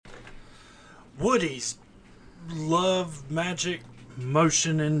Woody's love, magic,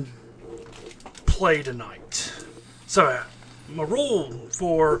 motion, and play tonight. So, my rule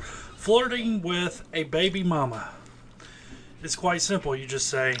for flirting with a baby mama is quite simple. You just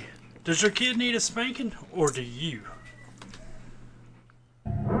say, does your kid need a spanking, or do you?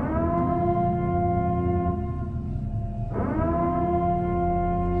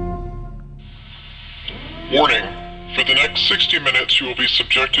 Warning. For the next 60 minutes you will be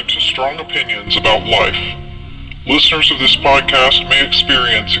subjected to strong opinions about life. Listeners of this podcast may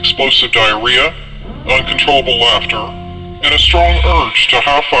experience explosive diarrhea, uncontrollable laughter, and a strong urge to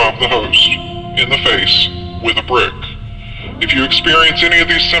high-five the host in the face with a brick. If you experience any of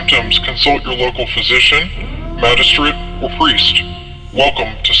these symptoms, consult your local physician, magistrate, or priest.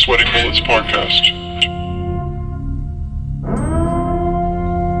 Welcome to Sweating Bullets Podcast.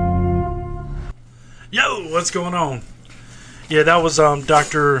 Yo, what's going on? Yeah, that was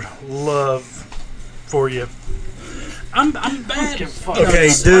Dr. Love for you. I'm bad. Okay,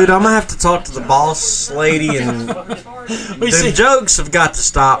 dude, I'm gonna have to talk to the boss lady, and the jokes have got to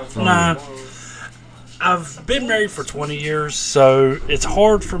stop. Nah, I've been married for 20 years, so it's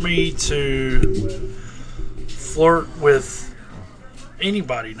hard for me to flirt with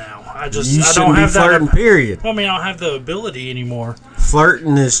anybody now. I don't have flirting, that. Period. Well, I mean, I don't have the ability anymore.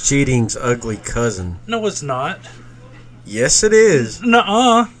 Flirting is cheating's ugly cousin. No, it's not. Yes, it is.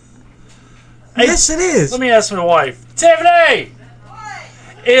 Nuh-uh. Hey, yes, it is. Let me ask my wife. Tiffany!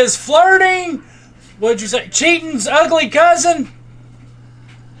 Is flirting, what'd you say, cheating's ugly cousin?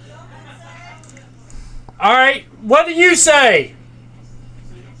 Alright, what do you say?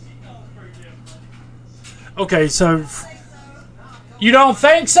 Okay, so you don't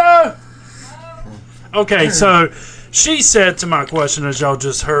think so? Okay, so she said to my question, as y'all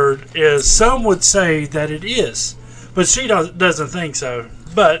just heard, is some would say that it is, but she doesn't think so.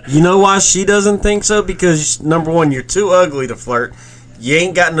 But you know why she doesn't think so? Because, number one, you're too ugly to flirt. You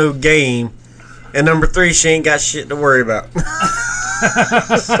ain't got no game. And number three, she ain't got shit to worry about.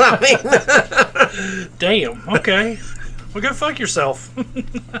 Damn, okay. Well, go fuck yourself.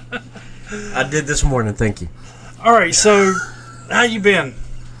 I did this morning, thank you. Alright, so, how you been?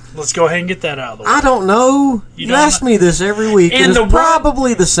 Let's go ahead and get that out of the way. I don't know. You ask me this every week, and it's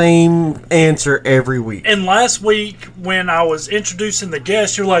probably the same answer every week. And last week, when I was introducing the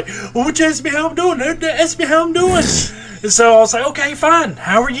guest, you're like, oh, ask me how I'm doing. Ask me how I'm doing. And so I was like, okay, fine.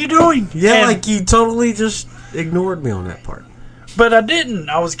 How are you doing? Yeah, and, like you totally just ignored me on that part. But I didn't.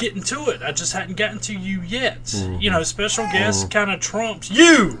 I was getting to it. I just hadn't gotten to you yet. Mm-hmm. You know, special guest kind of trumps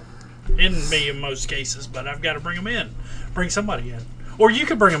you and me in most cases, but I've got to bring them in. Bring somebody in. Or you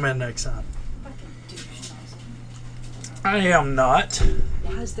could bring them in next time. I am not.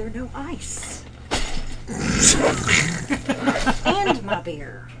 Why is there no ice? And my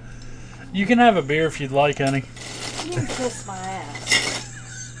beer. You can have a beer if you'd like, honey. You can kiss my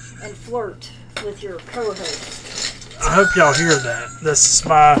ass and flirt with your co-host. I hope y'all hear that. This is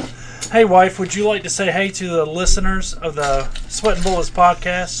my... Hey, wife, would you like to say hey to the listeners of the Sweating Bullets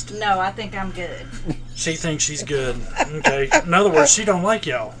podcast? No, I think I'm good. She thinks she's good. Okay. In other words, she don't like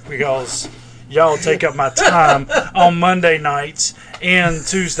y'all because y'all take up my time on Monday nights and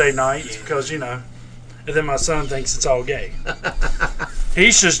Tuesday nights because, you know, and then my son thinks it's all gay.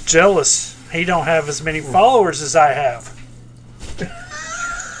 He's just jealous. He don't have as many followers as I have.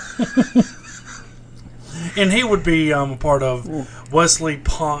 And he would be a part of Wesley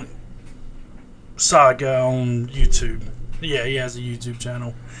Punk Saga on YouTube. Yeah, he has a YouTube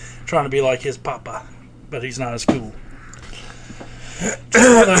channel. Trying to be like his papa, but he's not as cool.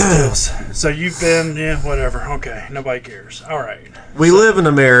 So you've been, whatever. Okay, nobody cares. All right. We live in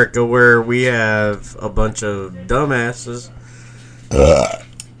America where we have a bunch of dumbasses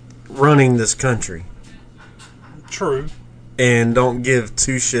running this country. True. And don't give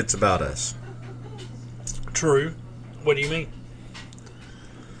two shits about us. True. What do you mean?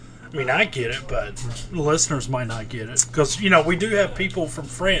 I mean, I get it, but listeners might not get it. Because, you know, we do have people from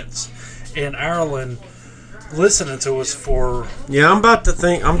France and Ireland listening to us for... Yeah, I'm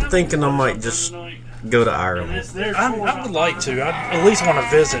thinking I might just go to Ireland. I would like to. I at least want to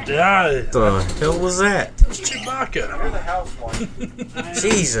visit. The hell was that? It's Chewbacca.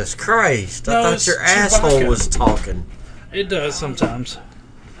 Jesus Christ. I thought your asshole was talking. It does sometimes.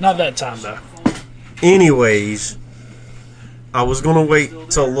 Not that time, though. Anyways, I was going to wait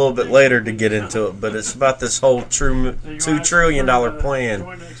till a little bit later to get into it, but it's about this whole $2 trillion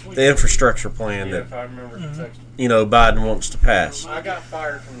plan, the infrastructure plan that, you know, Biden wants to pass. I got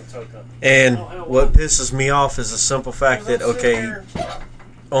fired from the tow company. And what pisses me off is the simple fact that, okay,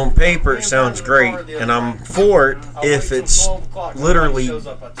 on paper it sounds great, and I'm for it if it's literally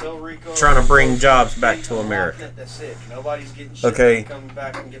trying to bring jobs back to America. Okay,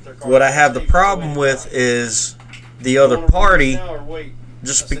 what I have the problem with is the other party,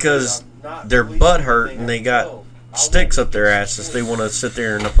 just because they're butthurt and they got sticks up their asses, they want to sit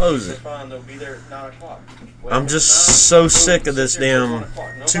there and oppose it. I'm just so sick of this damn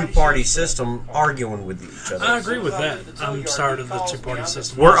two-party system arguing with each other. I agree with that. I'm tired of the two-party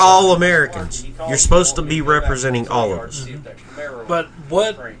system. We're all Americans. You're supposed to be representing all of us. But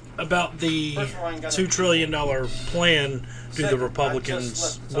what about the $2 trillion plan? Do the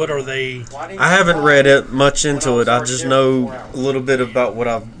Republicans, what are they? I haven't read it much into it. I just know a little bit about what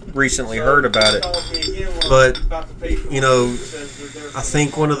I've recently heard about it. But, you know, I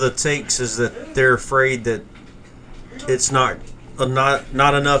think one of the takes is that they're afraid that it's not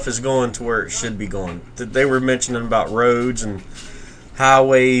enough is going to where it should be going. They were mentioning about roads and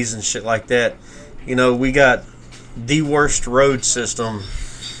highways and shit like that. You know, we got the worst road system,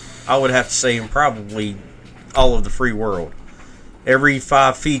 I would have to say, in probably all of the free world. Every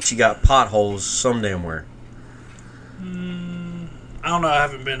 5 feet you got potholes some damn where. I don't know. I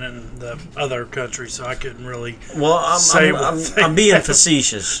haven't been in the other countries, so I couldn't really. Well, I'm being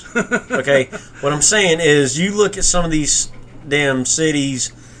facetious. Okay, what I'm saying is, you look at some of these damn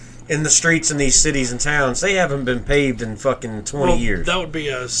cities, in the streets in these cities and towns, they haven't been paved in fucking 20 years. That would be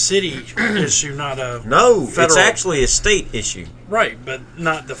a city issue, not a no. Federal. It's actually a state issue. Right, but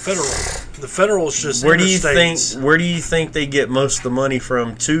not the federal. The federal is just Where do you think they get most of the money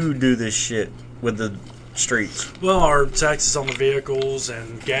from to do this shit with the streets? Well, our taxes on the vehicles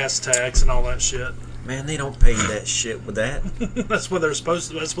and gas tax and all that shit. Man, they don't pay that shit with that. That's what they're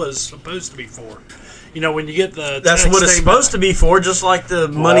supposed to. That's what it's supposed to be for. You know, when you get the that's what it's supposed to be for. Just like the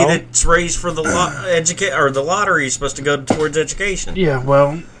money that's raised for the the lottery is supposed to go towards education. Yeah,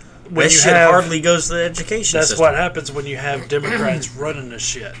 well, when that shit hardly goes to the education that's system. what happens when you have Democrats running the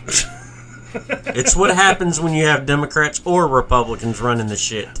shit. It's what happens when you have Democrats or Republicans running the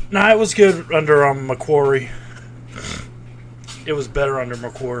shit. No, it was good under Macquarie. It was better under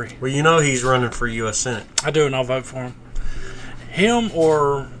Macquarie. Well, you know he's running for U.S. Senate. I do, and I'll vote for him. Him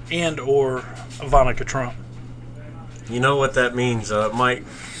or Ivanka Trump. You know what that means. It might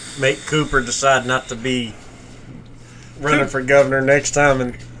make Cooper decide not to be running for governor next time.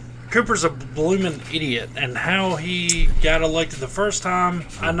 And Cooper's a blooming idiot, and how he got elected the first time,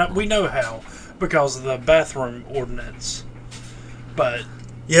 we know how, because of the bathroom ordinance. But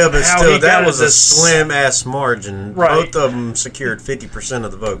yeah, but still, that was a slim-ass margin. Right. Both of them secured 50%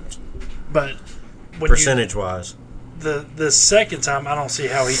 of the votes. But percentage-wise. The second time, I don't see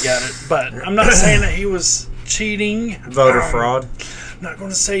how he got it. But I'm not saying that he was cheating. Voter fraud. I'm not going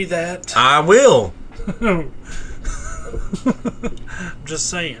to say that. I will. I'm just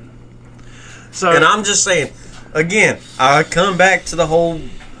saying. So, and I'm just saying, again, I come back to the whole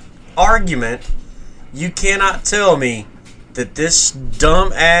argument. You cannot tell me that this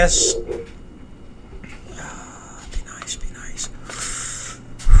dumb ass.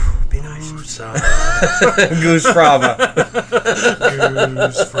 Be nice. Goose fraba.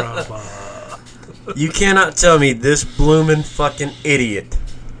 Goose fraba. You cannot tell me this bloomin' fucking idiot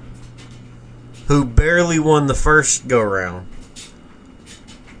who barely won the first go round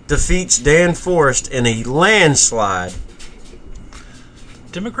defeats Dan Forrest in a landslide.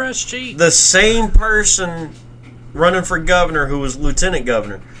 Democrats cheat. The same person running for governor who was lieutenant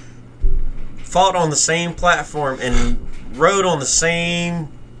governor fought on the same platform and rode on the same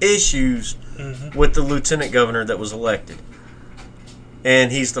issues with the lieutenant governor that was elected.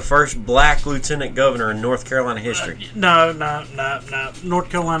 And he's the first black lieutenant governor in North Carolina history. No. North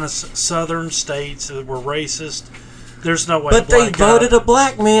Carolina's southern states that were racist. There's no way. But they voted a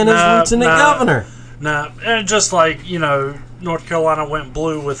black man as lieutenant governor. No, and just like, North Carolina went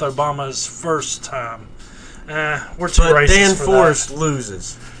blue with Obama's first time. We're too racist Dan for Forrest that.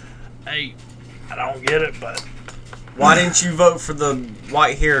 loses. Hey, I don't get it, but why didn't you vote for the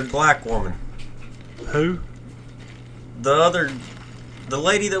white-haired black woman? Who? The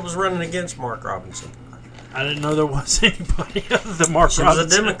lady that was running against Mark Robinson. I didn't know there was anybody other than Mark Robinson. She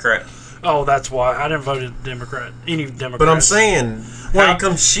was a Democrat. Oh, that's why. I didn't vote Democrat. Any Democrat. But I'm saying, how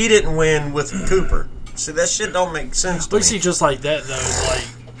come she didn't win with Cooper? See, that shit don't make sense to me. See, just like that, though, like,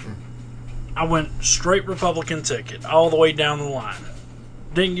 I went straight Republican ticket all the way down the line.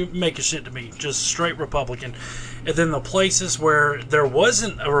 Didn't make a shit to me. Just straight Republican. And then the places where there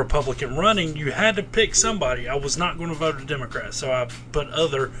wasn't a Republican running, you had to pick somebody. I was not going to vote a Democrat, so I put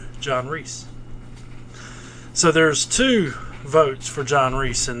other John Reese. So there's 2 votes for John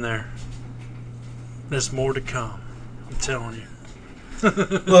Reese in there. There's more to come. I'm telling you.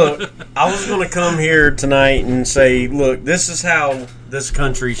 Look, I was going to come here tonight and say, look, this is how this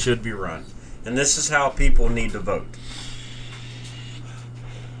country should be run. And this is how people need to vote.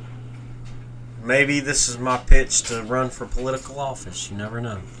 Maybe this is my pitch to run for political office. You never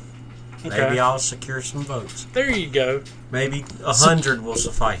know. Okay. Maybe I'll secure some votes. There you go. Maybe 100 will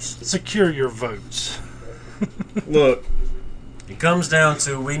suffice. Secure your votes. Look, it comes down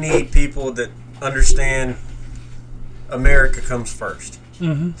to we need people that understand America comes first.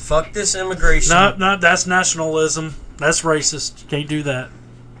 Mm-hmm. Fuck this immigration. No, that's nationalism. That's racist. You can't do that.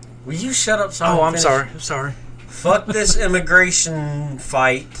 Will you shut up? So I'm sorry. I'm sorry. Fuck this immigration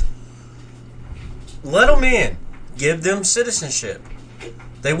fight. Let them in. Give them citizenship.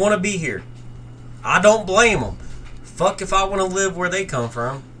 They want to be here. I don't blame them. Fuck if I want to live where they come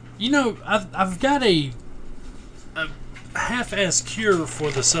from. You know, I've got a half-assed cure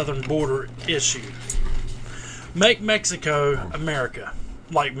for the southern border issue. Make Mexico America.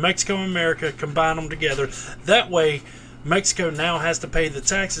 Like Mexico and America, combine them together. That way, Mexico now has to pay the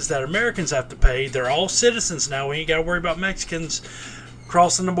taxes that Americans have to pay. They're all citizens now. We ain't got to worry about Mexicans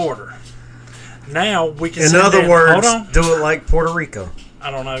crossing the border. Now we can. In other words, do it like Puerto Rico.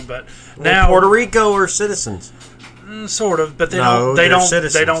 I don't know, but now Puerto Rico are citizens. Sort of, but they don't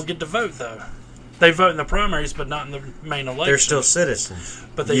get to vote though. They vote in the primaries, but not in the main election. They're still citizens,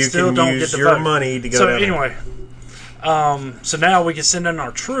 but they still don't get to vote. Your money to go. So down anyway, so now we can send in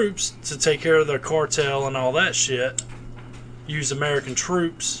our troops to take care of the cartel and all that shit. Use American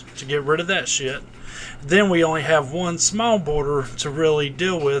troops to get rid of that shit. Then we only have one small border to really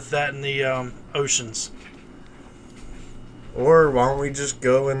deal with, that in the oceans. Or why don't we just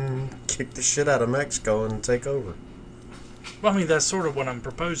go and kick the shit out of Mexico and take over? Well, I mean, that's sort of what I'm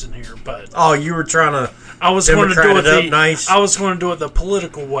proposing here, but oh, you were trying to. I was going to do it nice. I was going to do it the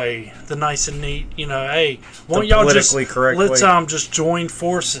political way, the nice and neat. You know, hey, won't y'all just just join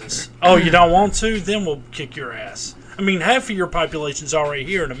forces? Oh, you don't want to? Then we'll kick your ass. I mean, half of your population's already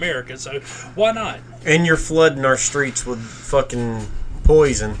here in America, so why not? And you're flooding our streets with fucking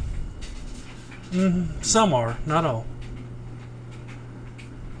poison. Mm-hmm. Some are, not all.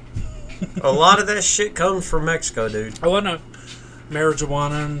 A lot of that shit comes from Mexico, dude. Oh, I know.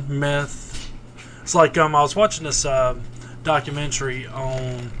 Marijuana and meth. It's like I was watching this documentary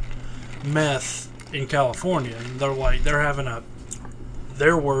on meth in California, and they're having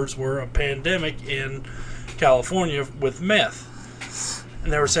their words were a pandemic in California with meth.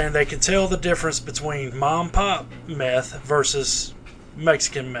 And they were saying they could tell the difference between mom pop meth versus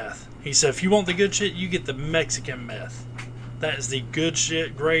Mexican meth. He said, if you want the good shit, you get the Mexican meth. That is the good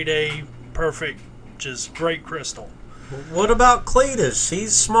shit, grade A, perfect, just great crystal. What about Cletus? He's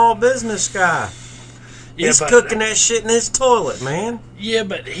a small business guy. He's cooking that shit in his toilet, man. Yeah,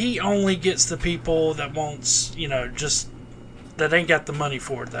 but he only gets the people that wants, just that ain't got the money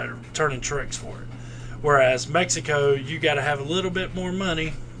for it, that are turning tricks for it. Whereas Mexico, you got to have a little bit more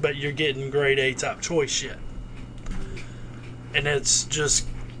money, but you're getting grade A top choice shit. And it's just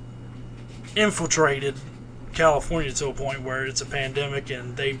infiltrated California to a point where it's a pandemic,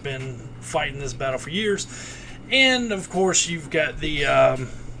 and they've been fighting this battle for years. And of course, you've got the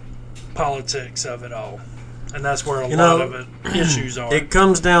politics of it all, and that's where a lot of it issues are. It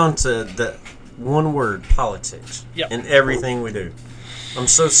comes down to the one word: politics. Yep. In everything we do. I'm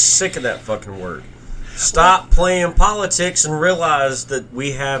so sick of that fucking word. Stop playing politics and realize that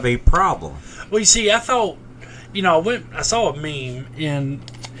we have a problem. Well, you see, I thought, I saw a meme, and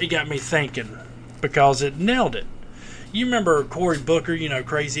it got me thinking, because it nailed it. You remember Cory Booker,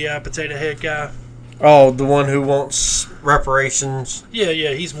 crazy eye potato head guy? Oh, the one who wants reparations?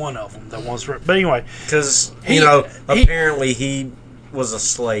 Yeah, he's one of them that wants but anyway. Because, apparently he was a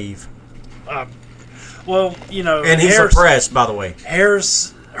slave. And he's oppressed, by the way.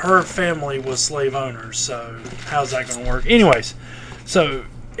 Her family was slave owners, so how's that going to work? Anyways, so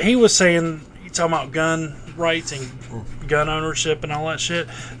he was saying, talking about gun rights and gun ownership and all that shit,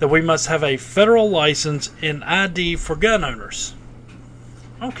 that we must have a federal license and ID for gun owners.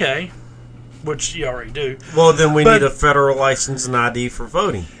 Okay, which you already do. Well, then we need a federal license and ID for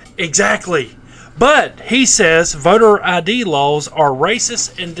voting. Exactly. But he says voter ID laws are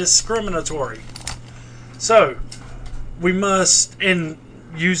racist and discriminatory. So we must, and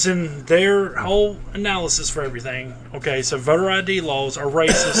using their whole analysis for everything, okay, so voter ID laws are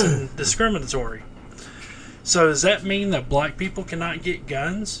racist and discriminatory. So does that mean that black people cannot get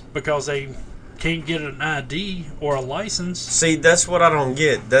guns because they can't get an ID or a license? See, that's what I don't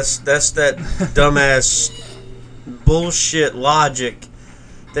get. That's that dumbass bullshit logic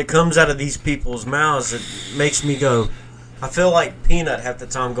that comes out of these people's mouths that makes me go, I feel like Peanut half the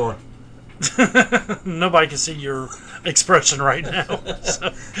time going. Nobody can see your expression right now. So.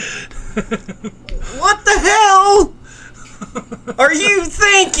 What the hell are you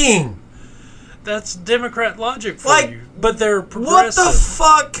thinking? That's Democrat logic for Like, you. But they're What progressive. the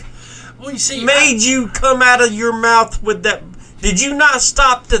fuck Well, you see, made you come out of your mouth with that? Did you not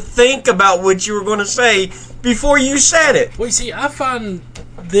stop to think about what you were going to say before you said it? Well, you see, I find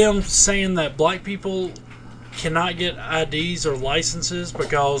them saying that black people cannot get IDs or licenses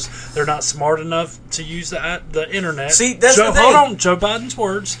because they're not smart enough to use the internet. See, that's the thing. Hold on, Joe Biden's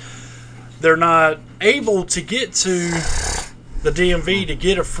words. They're not able to get to the DMV to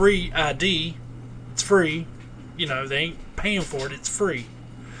get a free ID. It's free. You know, they ain't paying for it. It's free.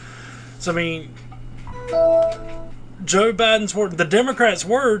 So, I mean, Joe Biden's words, the Democrats'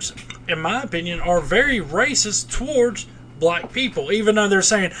 words, in my opinion, are very racist towards black people. Even though they're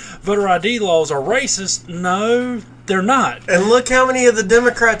saying voter ID laws are racist, no, they're not. And look how many of the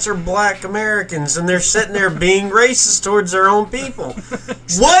Democrats are black Americans, and they're sitting there being racist towards their own people.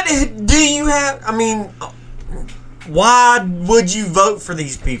 What do you have? I mean, why would you vote for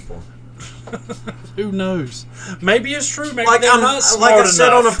these people? Who knows? Maybe it's true. Maybe Like they're not smart I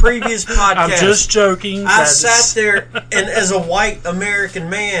said enough. on a previous podcast, I'm just joking. I sat there, and as a white American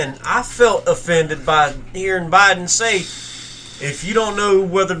man, I felt offended by hearing Biden say, if you don't know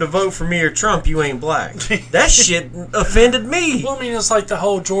whether to vote for me or Trump, you ain't black. That shit offended me. Well, I mean, it's like the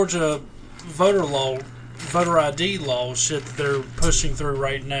whole Georgia voter ID law shit that they're pushing through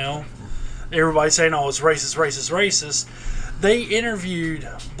right now. Everybody's saying, oh, it's racist, racist, racist. They interviewed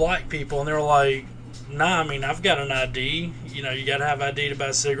black people, and they were like, nah, I mean, I've got an ID. You know, you got to have ID to buy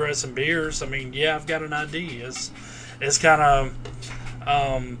cigarettes and beers. I mean, yeah, I've got an ID. It's kind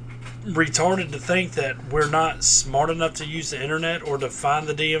of retarded to think that we're not smart enough to use the internet or to find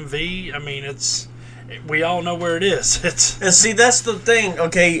the DMV. I mean, we all know where it is. And see, that's the thing.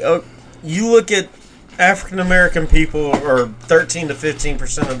 Okay, you look at African American people, or 13 to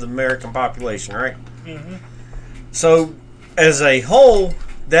 15% of the American population, right? Mm-hmm. So, as a whole,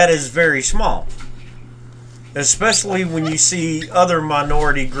 that is very small. Especially when you see other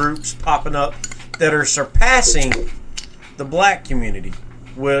minority groups popping up that are surpassing the black community,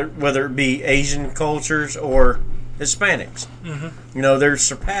 whether it be Asian cultures or Hispanics. Mm-hmm. You know, they're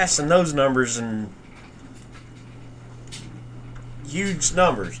surpassing those numbers in huge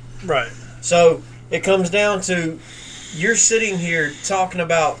numbers. Right. So it comes down to, you're sitting here talking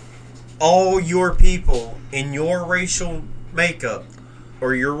about all your people in your racial makeup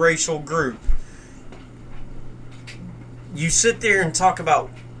or your racial group. You sit there and talk about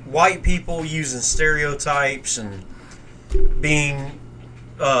white people using stereotypes and being,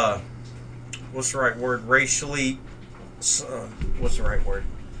 what's the right word? Racially, what's the right word?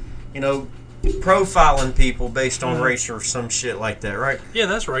 You know, profiling people based on race or some shit like that, right? Yeah,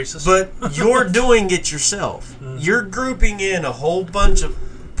 that's racist. But you're doing it yourself. Mm-hmm. You're grouping in a whole bunch of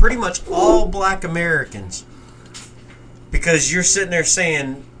pretty much all black Americans because you're sitting there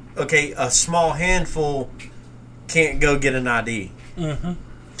saying, okay, a small handful can't go get an ID. Mm-hmm.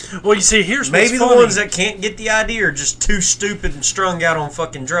 Well, you see, here's maybe what's the funny. ones that can't get the ID are just too stupid and strung out on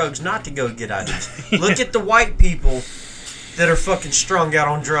fucking drugs not to go get IDs. Look at the white people that are fucking strung out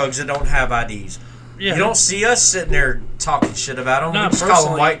on drugs that don't have IDs. Yeah. You don't see us sitting there talking shit about them. Not We just call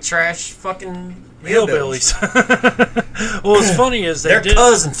them personally. white trash fucking hillbillies. Well, what's funny is they're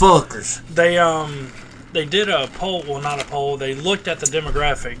cousin fuckers. They did a poll. Well, not a poll. They looked at the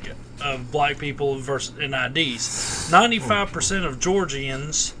demographic of black people versus in IDs. 95% of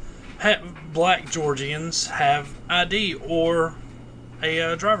Georgians, black Georgians, have ID or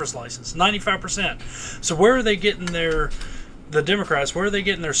a driver's license. 95%. So where are they getting the Democrats? Where are they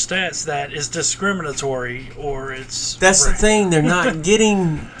getting their stats that is discriminatory or it's? That's the thing. They're not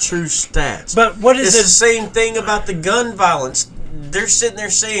getting true stats. But what is it's it? the same thing about the gun violence. They're sitting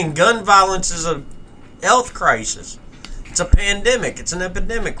there saying gun violence is a health crisis. It's a pandemic. It's an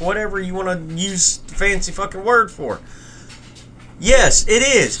epidemic. Whatever you want to use the fancy fucking word for. Yes, it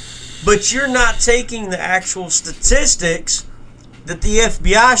is. But you're not taking the actual statistics that the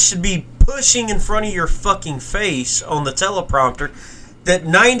FBI should be pushing in front of your fucking face on the teleprompter, that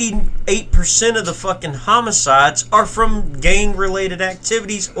 98% of the fucking homicides are from gang-related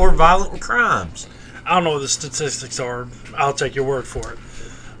activities or violent crimes. I don't know what the statistics are. I'll take your word for it.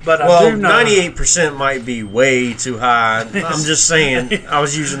 But Well, I do know 98% might be way too high. I'm just saying. I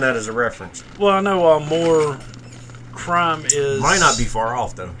was using that as a reference. Well, I know more crime is Might not be far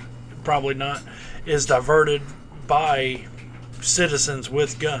off, though. probably not is diverted by citizens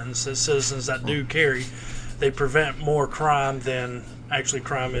with guns. The citizens that do carry, they prevent more crime than actually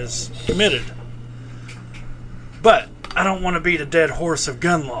crime is committed. But I don't want to beat a dead horse of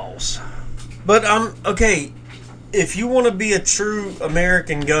gun laws. But okay. if you want to be a true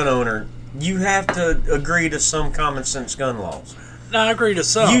American gun owner, you have to agree to some common sense gun laws. No, I agree to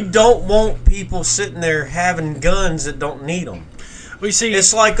some. You don't want people sitting there having guns that don't need them. We see.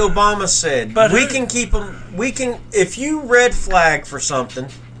 It's like Obama said. But we can keep them. We can. If you red flag for something,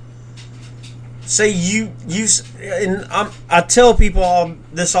 say you. And I tell people all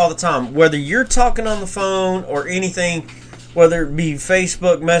the time. Whether you're talking on the phone or anything, whether it be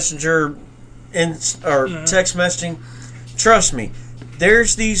Facebook Messenger, or text messaging, trust me.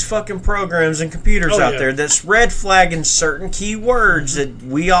 There's these fucking programs and computers out there that's red flagging certain keywords that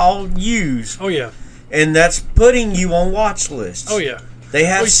we all use. Oh yeah. And that's putting you on watch lists. Oh, yeah. They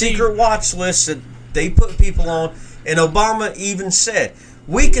have secret watch lists that they put people on. And Obama even said,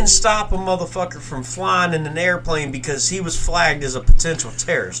 we can stop a motherfucker from flying in an airplane because he was flagged as a potential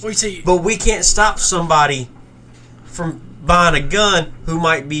terrorist. But we can't stop somebody from buying a gun who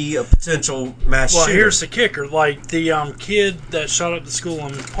might be a potential mass shooter. Well, here's the kicker. Like the kid that shot up the school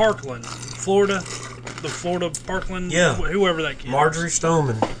in Parkland, Florida. The Florida Parkland? Yeah. Whoever that kid Marjorie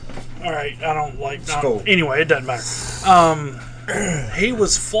Stoneman. All right, I don't like... Anyway, it doesn't matter. He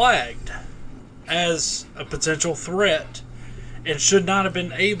was flagged as a potential threat and should not have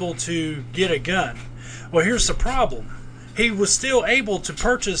been able to get a gun. Well, here's the problem. He was still able to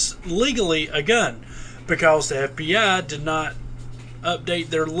purchase legally a gun because the FBI did not update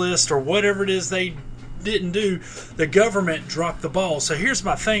their list or whatever it is they didn't do. The government dropped the ball. So here's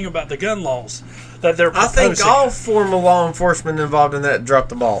my thing about the gun laws that they're proposing. I think all form of law enforcement involved in that dropped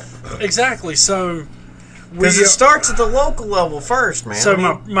the ball. Exactly. So because it starts at the local level first, man. So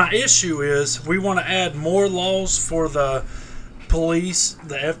my issue is we want to add more laws for the police,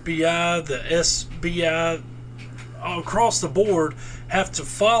 the FBI, the SBI, across the board have to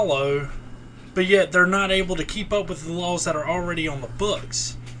follow, but yet they're not able to keep up with the laws that are already on the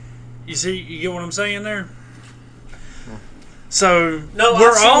books. You see, you get what I'm saying there? So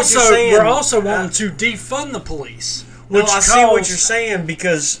we're also wanting to defund the police. Well, I see what you're saying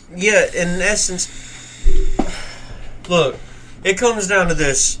because, yeah, in essence, look, it comes down to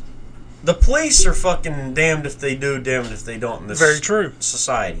this. The police are fucking damned if they do, damned if they don't in this very true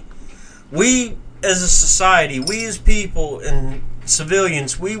society. We, as a society, we as people and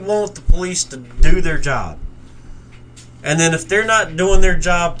civilians, we want the police to do their job. And then if they're not doing their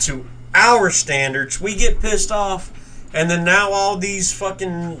job to our standards, we get pissed off. And then now all these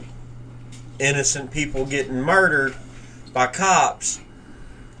fucking innocent people getting murdered by cops.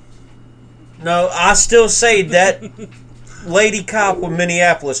 No, I still say that lady cop in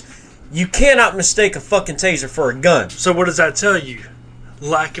Minneapolis, you cannot mistake a fucking taser for a gun. So what does that tell you?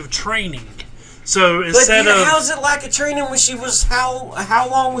 Lack of training. So instead of... how's it lack of training when she was... How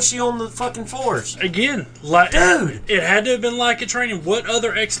long was she on the fucking force? Again, dude, it had to have been lack of training. What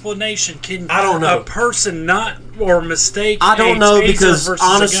other explanation can I don't know. A person not or mistake? I don't know because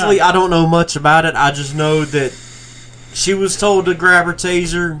honestly, I don't know much about it. I just know that she was told to grab her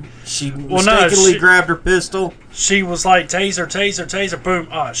taser. She mistakenly grabbed her pistol. She was like taser, taser, taser, boom.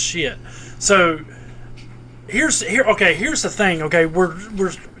 Oh shit! So here's the thing. Okay, we're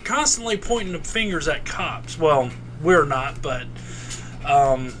constantly pointing the fingers at cops. Well, we're not, but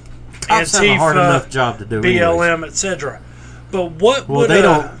cops Antifa, have a hard enough job to do. BLM, etc. But what would they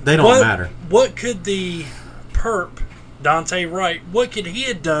don't matter. What could the perp Dante Wright? What could he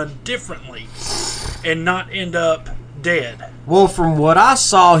have done differently and not end up dead? Well, from what I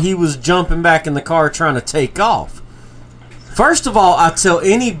saw, he was jumping back in the car trying to take off. First of all, I tell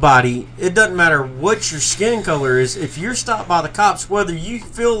anybody, it doesn't matter what your skin color is, if you're stopped by the cops, whether you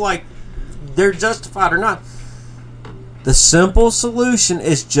feel like they're justified or not, the simple solution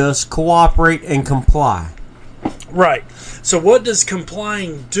is just cooperate and comply. Right. So what does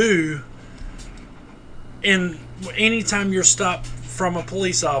complying do in anytime you're stopped from a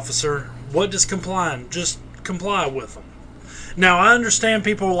police officer? What does complying? Just comply with them. Now, I understand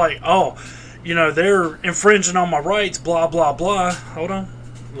people are like, oh, you know, they're infringing on my rights, blah, blah, blah. Hold on.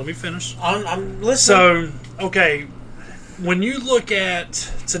 Let me finish. I'm listening. So, okay, when you look at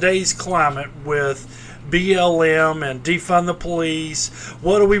today's climate with BLM and defund the police,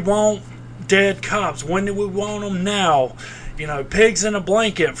 what do we want? Dead cops. When do we want them? Now. You know, pigs in a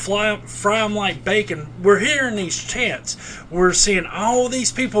blanket, fry them like bacon. We're hearing these chants. We're seeing all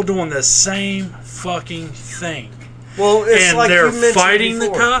these people doing the same fucking thing. Well, it's and like they're you fighting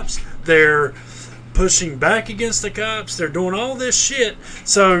before. The cops. They're pushing back against the cops. They're doing all this shit.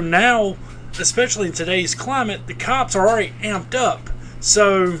 So now, especially in today's climate, the cops are already amped up.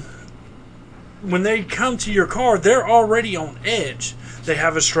 So when they come to your car, they're already on edge. They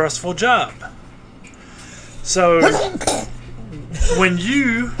have a stressful job. So when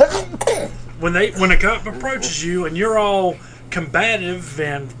when a cop approaches you and you're all combative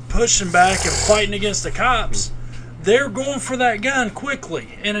and pushing back and fighting against the cops, they're going for that gun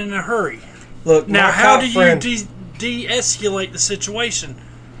quickly and in a hurry. Look, now, how do you de-escalate the situation?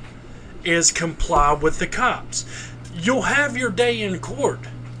 Is comply with the cops. You'll have your day in court,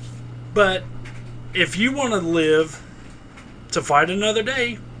 but if you want to live to fight another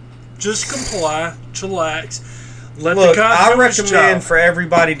day, just comply, chillax, let the cops do his job. I recommend for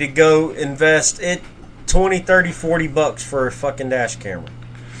everybody to go invest it $20, $30, $40 for a fucking dash camera.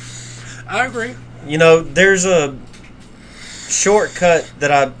 I agree. You know, there's a shortcut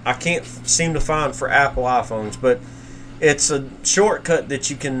that I can't seem to find for Apple iPhones, but it's a shortcut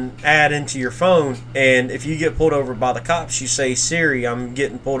that you can add into your phone, and if you get pulled over by the cops, you say, Siri, I'm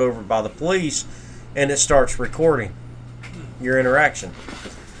getting pulled over by the police, and it starts recording your interaction.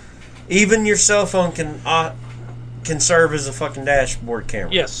 Even your cell phone can serve as a fucking dashboard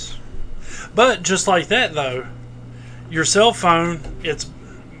camera. Yes. But just like that, though, your cell phone, it's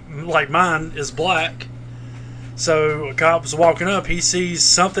like mine, is black. So a cop's walking up, he sees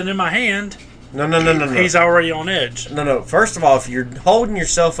something in my hand. No. He's already on edge. No. First of all, if you're holding your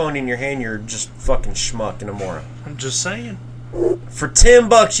cell phone in your hand, you're just fucking schmuck and a moron. I'm just saying. For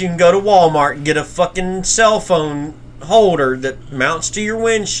 $10, you can go to Walmart and get a fucking cell phone holder that mounts to your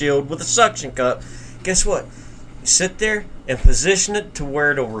windshield with a suction cup. Guess what? You sit there and position it to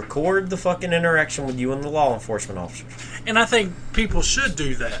where it'll record the fucking interaction with you and the law enforcement officers. And I think people should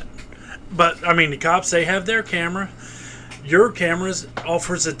do that. But, I mean, the cops, they have their camera. Your camera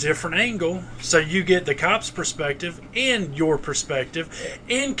offers a different angle, so you get the cop's perspective and your perspective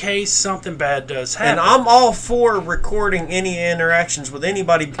in case something bad does happen. And I'm all for recording any interactions with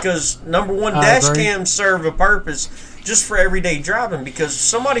anybody because, number one, dash cams serve a purpose just for everyday driving, because if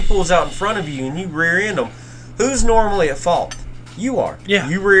somebody pulls out in front of you and you rear-end them, who's normally at fault? You are. Yeah.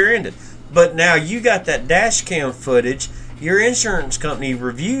 You rear-ended. But now you got that dash cam footage, your insurance company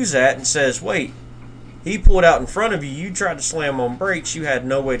reviews that and says, wait, he pulled out in front of you. You tried to slam on brakes. You had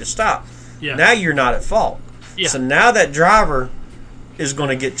no way to stop. Yeah. Now you're not at fault. Yeah. So now that driver is going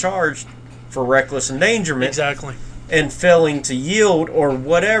to get charged for reckless endangerment. Exactly. And failing to yield or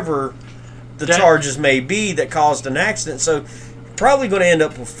whatever the charges may be that caused an accident. So probably going to end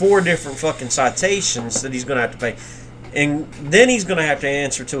up with 4 different fucking citations that he's going to have to pay. And then he's going to have to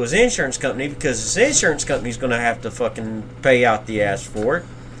answer to his insurance company because his insurance company is going to have to fucking pay out the ass for it.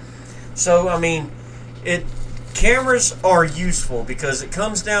 So, I mean, cameras are useful because it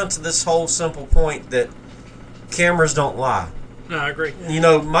comes down to this whole simple point that cameras don't lie. No, I agree. You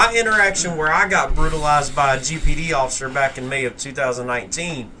know, my interaction where I got brutalized by a GPD officer back in May of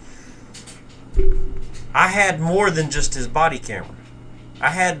 2019, I had more than just his body camera. I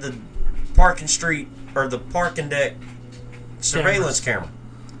had the parking deck surveillance camera.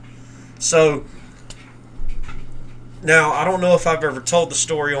 So, now, I don't know if I've ever told the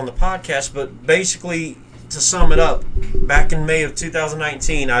story on the podcast, but basically, to sum it up, back in May of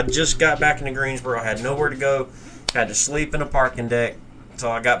 2019, I just got back into Greensboro. I had nowhere to go. Had to sleep in a parking deck until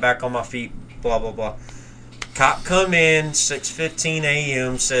I got back on my feet, blah, blah, blah. Cop come in, 6:15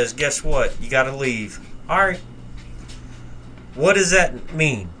 a.m., says, guess what? You got to leave. All right. What does that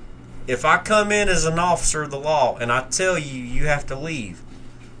mean? If I come in as an officer of the law and I tell you you have to leave,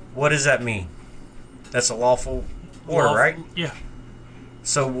 what does that mean? That's a lawful order, right? Yeah.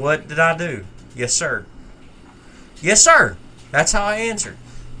 So what did I do? Yes, sir. Yes, sir. That's how I answered.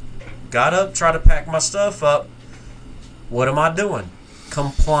 Got up, tried to pack my stuff up. What am I doing?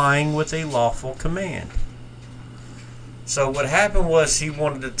 Complying with a lawful command. So what happened was he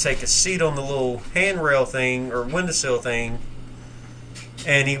wanted to take a seat on the little handrail thing or windowsill thing,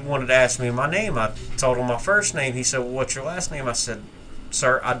 and he wanted to ask me my name. I told him my first name. He said, well, what's your last name? I said,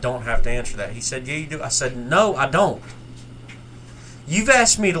 sir, I don't have to answer that. He said, yeah, you do. I said, no, I don't. You've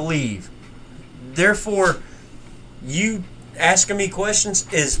asked me to leave. Therefore, you asking me questions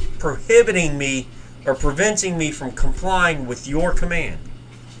is prohibiting me or preventing me from complying with your command,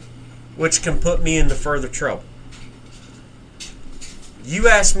 which can put me into further trouble. You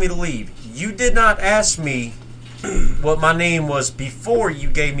asked me to leave. You did not ask me what my name was before you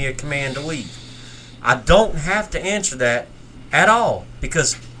gave me a command to leave. I don't have to answer that at all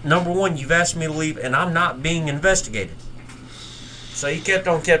because, number one, you've asked me to leave and I'm not being investigated. So he kept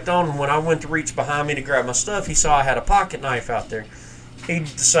on, and when I went to reach behind me to grab my stuff, he saw I had a pocket knife out there. He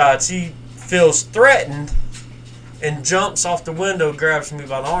decides he feels threatened and jumps off the window, grabs me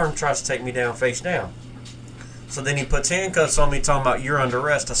by the arm, tries to take me down face down. So then he puts handcuffs on me, talking about, you're under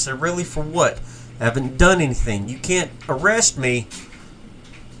arrest. I said, really, for what? I haven't done anything. You can't arrest me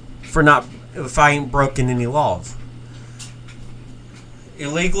for if I ain't broken any laws.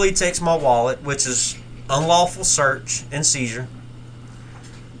 illegally takes my wallet, which is unlawful search and seizure.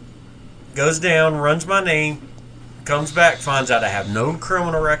 Goes down, runs my name, comes back, finds out I have no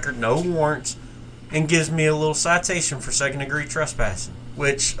criminal record, no warrants, and gives me a little citation for second-degree trespassing,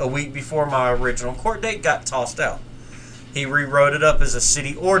 which a week before my original court date got tossed out. He rewrote it up as a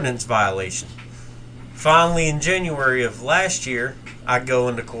city ordinance violation. Finally, in January of last year, I go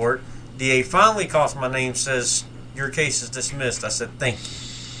into court. DA finally calls my name, says, "Your case is dismissed." I said, "Thank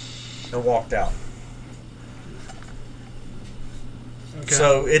you," and walked out. Okay.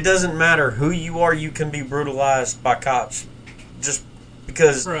 So it doesn't matter who you are, you can be brutalized by cops just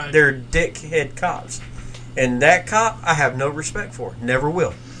because they're dickhead cops. And that cop, I have no respect for. Never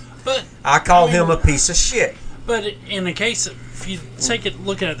will. But I call him a piece of shit. But in the case, if you take it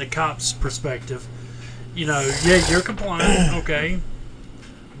looking at the cop's perspective, you know, yeah, you're complying, okay,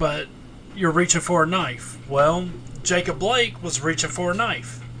 but you're reaching for a knife. Well, Jacob Blake was reaching for a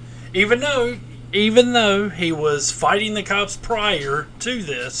knife, even though he was fighting the cops prior to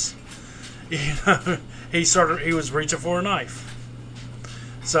this. You know, he was reaching for a knife.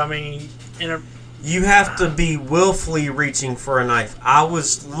 So I mean, you have to be willfully reaching for a knife. I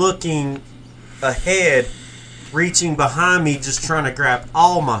was looking ahead, reaching behind me, just trying to grab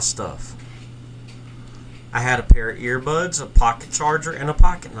all my stuff. I had a pair of earbuds, a pocket charger, and a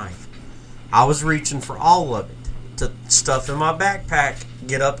pocket knife. I was reaching for all of it to stuff in my backpack,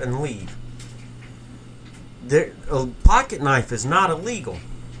 get up, and leave. A pocket knife is not illegal.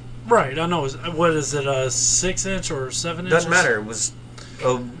 Right, I know. What is it, a 6-inch or 7 inches? Doesn't matter. It was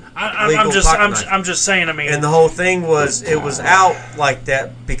I'm just saying, I mean... And the whole thing was, it was out like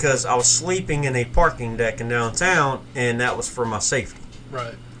that because I was sleeping in a parking deck in downtown, and that was for my safety.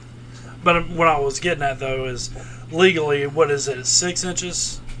 Right. But what I was getting at, though, is legally, what is it, 6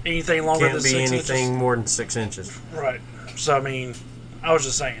 inches? Anything longer than 6 inches? Can't be anything more than 6 inches. Right. So, I mean, I was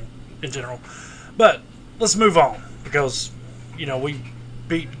just saying, in general. But, let's move on, because, you know, we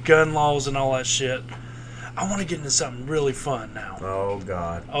beat gun laws and all that shit. I want to get into something really fun now. Oh,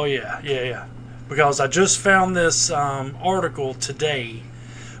 God. Oh, yeah. Because I just found this article today.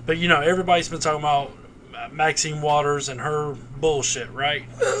 But, you know, everybody's been talking about Maxine Waters and her bullshit, right?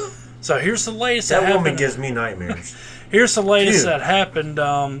 So here's the latest that happened. That woman gives me nightmares. Here's the latest that happened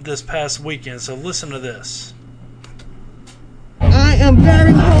this past weekend. So listen to this. I am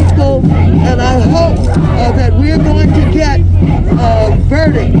very hopeful, and I hope that we're going to get a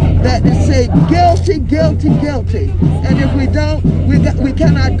verdict that is say guilty, guilty, guilty. And if we don't, we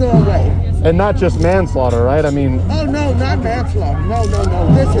cannot go away. And not just manslaughter, right? I mean... Oh, no, not manslaughter. No.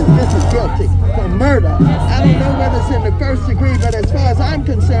 This is guilty for murder. I don't know whether it's in the first degree, but as far as I'm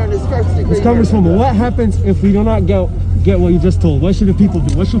concerned, it's first degree. Congresswoman, what happens if we do not get what you just told? What should the people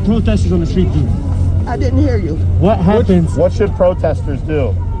do? What should protesters on the street do? I didn't hear you. What happens? What should protesters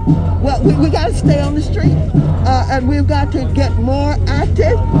do? Well, we got to stay on the street, and we've got to get more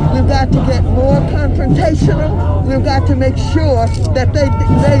active. We've got to get more confrontational. We've got to make sure that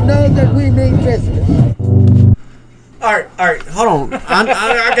they know that we mean business. All right, hold on.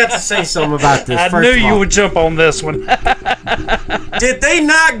 I got to say something about this. I knew you would jump on this one. Did they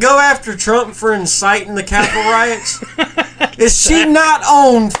not go after Trump for inciting the Capitol riots? Is she not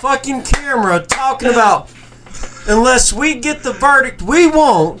on fucking camera talking about, unless we get the verdict we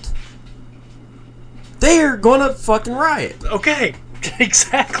want, they're gonna fucking riot? Okay,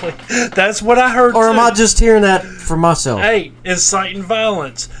 exactly. That's what I heard. Or am I just hearing that for myself? Hey, inciting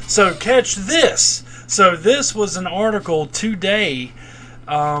violence. So catch this. So this was an article today.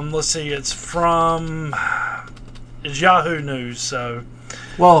 Let's see, it's from Yahoo News. So,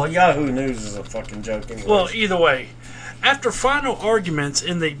 well, Yahoo News is a fucking joke anyway. Well, either way, after final arguments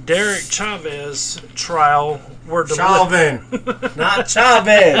in the Derek Chauvin trial were Chauvin, not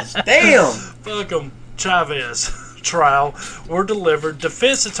Chavez. Damn. Fuck 'em. Chavez trial were delivered.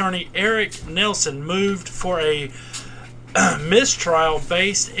 Defense attorney Eric Nelson moved for a mistrial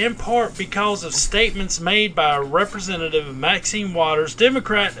based in part because of statements made by Representative Maxine Waters,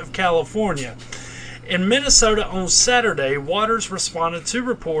 Democrat of California. In Minnesota on Saturday, Waters responded to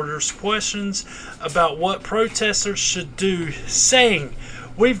reporters' questions about what protesters should do, saying,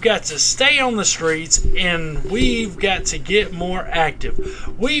 "We've got to stay on the streets and we've got to get more active.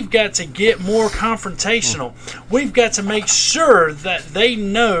 We've got to get more confrontational. We've got to make sure that they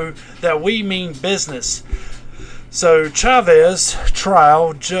know that we mean business." So Chavez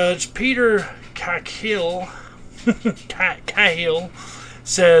trial judge Peter Cahill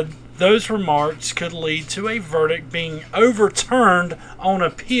said those remarks could lead to a verdict being overturned on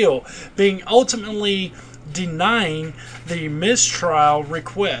appeal, being ultimately denying the mistrial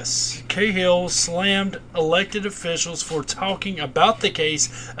requests. Cahill slammed elected officials for talking about the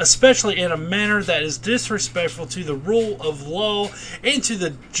case, especially in a manner that is disrespectful to the rule of law and to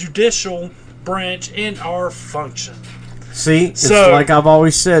the judicial branch and our function. See, it's like I've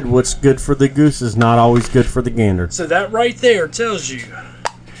always said, what's good for the goose is not always good for the gander. So that right there tells you,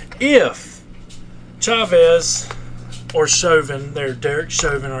 if Chavez or Chauvin, Derek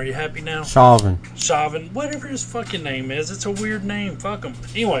Chauvin, are you happy now? Chauvin, whatever his fucking name is, it's a weird name, fuck him.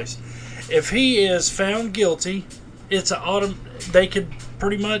 Anyways, if he is found guilty, it's they could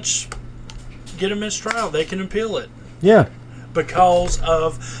pretty much get a mistrial. They can appeal it. Yeah. Because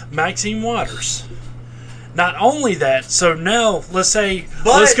of Maxine Waters. Not only that, so now let's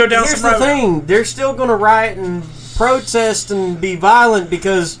go down here's some road. the thing: they're still going to riot and protest and be violent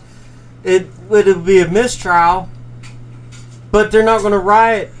because it would be a mistrial, but they're not going to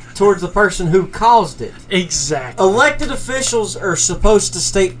riot towards the person who caused it. Exactly. Elected officials are supposed to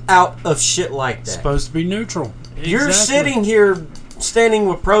stay out of shit like that. Supposed to be neutral. You're sitting here, standing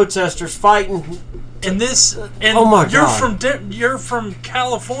with protesters, fighting. Oh my God! You're from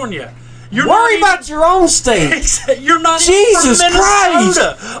California. Worry about your own state. You're not Jesus even from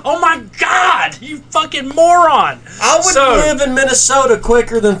Minnesota. Christ. Oh my God, you fucking moron. I would live in Minnesota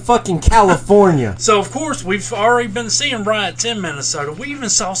quicker than fucking California. So, of course, we've already been seeing riots in Minnesota. We even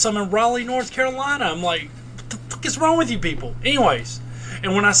saw some in Raleigh, North Carolina. I'm like, what the fuck is wrong with you people? Anyways,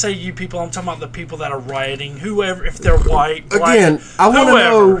 and when I say you people, I'm talking about the people that are rioting, whoever, if they're white, black, again, I want to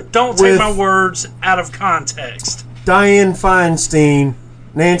know. Don't take my words out of context. Dianne Feinstein,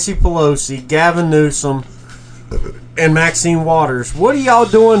 Nancy Pelosi, Gavin Newsom, and Maxine Waters. What are y'all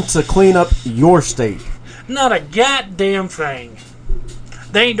doing to clean up your state? Not a goddamn thing.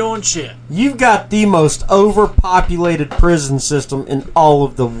 They ain't doing shit. You've got the most overpopulated prison system in all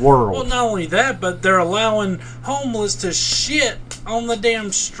of the world. Well, not only that, but they're allowing homeless to shit on the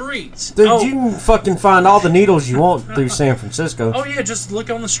damn streets. Dude, you can fucking find all the needles you want through San Francisco. Oh yeah, just look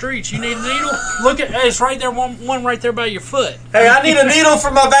on the streets. You need a needle? Look at it's right there, one right there by your foot. Hey, I need a needle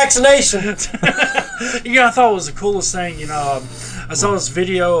for my vaccination. I thought it was the coolest thing. I saw this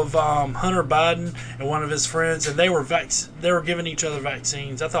video of Hunter Biden and one of his friends, and they were giving each other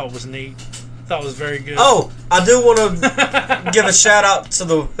vaccines. I thought it was neat. I thought it was very good. Oh, I do want to give a shout out to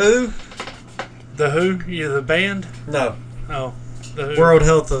the WHO. The WHO? Yeah, the band? No. Oh. The World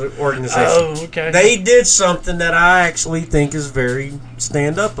Health Organization. Oh, okay. They did something that I actually think is very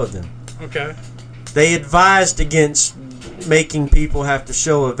stand-up of them. Okay. They advised against making people have to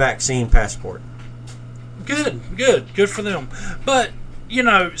show a vaccine passport. Good for them. But,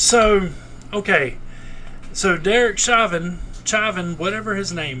 so Derek Chauvin, whatever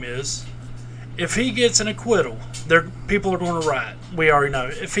his name is, if he gets an acquittal, people are going to riot. We already know.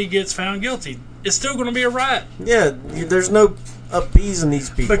 If he gets found guilty, it's still going to be a riot. Yeah, there's no appeasing these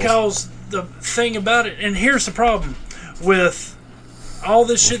people. Because the thing about it, and here's the problem with all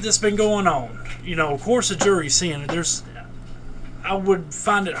this shit that's been going on. Of course the jury's seeing it. I would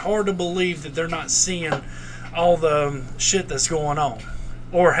find it hard to believe that they're not seeing all the shit that's going on.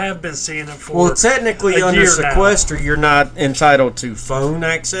 Or have been seeing it for Well, technically, under sequester, now. You're not entitled to phone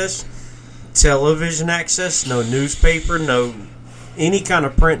access, television access, no newspaper, no any kind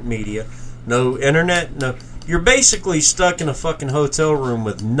of print media, no internet, no. You're basically stuck in a fucking hotel room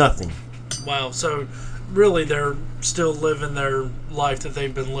with nothing. Wow, so really they're still living their life that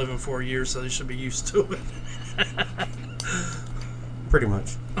they've been living for years, so they should be used to it. Pretty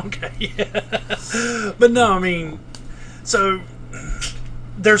much. Okay, yeah. But no, so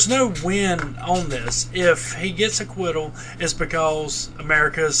there's no win on this. If he gets acquittal, it's because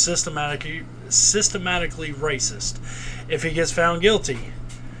America is systematically racist. If he gets found guilty,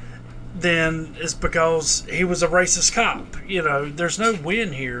 then it's because he was a racist cop. There's no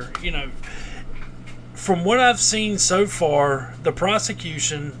win here. From what I've seen so far, the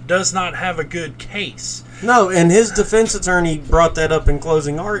prosecution does not have a good case. No, and his defense attorney brought that up in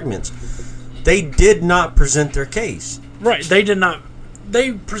closing arguments. They did not present their case. Right, they did not.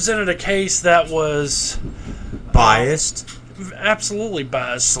 They presented a case that was biased. Absolutely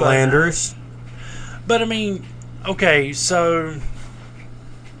biased. Slanderous. But okay, so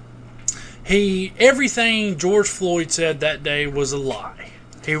everything George Floyd said that day was a lie.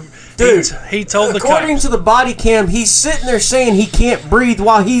 He told the cop. According to the body cam, he's sitting there saying he can't breathe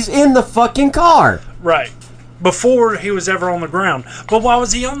while he's in the fucking car. Right. Before he was ever on the ground. But why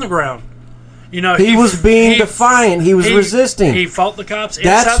was he on the ground? He was being defiant. He was resisting. He fought the cops inside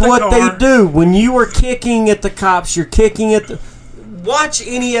That's the what car. they do. When you are kicking at the cops, you're kicking at the... Watch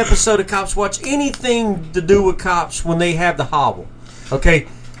any episode of Cops. Watch anything to do with cops when they have the hobble. Okay?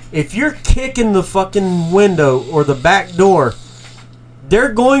 If you're kicking the fucking window or the back door,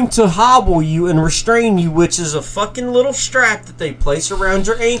 they're going to hobble you and restrain you, which is a fucking little strap that they place around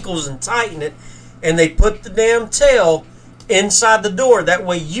your ankles and tighten it, and they put the damn tail inside the door. That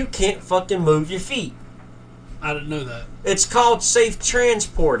way you can't fucking move your feet. I didn't know that. It's called safe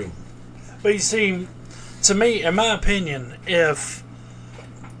transporting. But you see, to me, in my opinion, if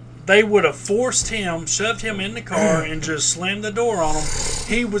they would have forced him, shoved him in the car, and just slammed the door on him,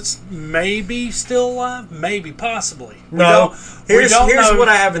 he was maybe still alive, maybe, possibly. No, here's know. what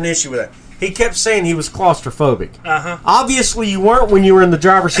I have an issue with that. He kept saying he was claustrophobic. Uh-huh. Obviously, you weren't when you were in the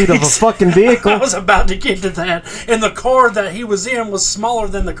driver's seat of a fucking vehicle. I was about to get to that. And the car that he was in was smaller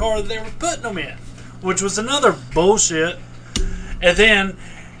than the car that they were putting him in, which was another bullshit. And then,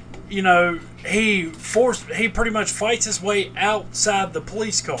 you know, he pretty much fights his way outside the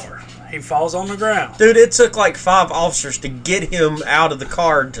police car. He falls on the ground. Dude, it took like 5 officers to get him out of the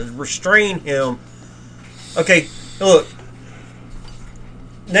car, to restrain him. Okay, look.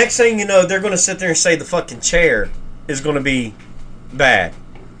 Next thing you know, they're going to sit there and say the fucking chair is going to be bad.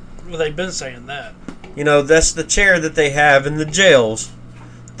 Well, they've been saying that. You know, that's the chair that they have in the jails.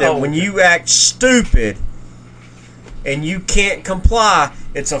 That when you act stupid and you can't comply,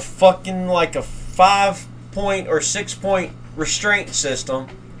 it's a fucking like a 5-point or 6-point restraint system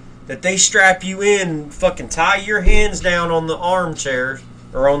that they strap you in, fucking tie your hands down on the armchairs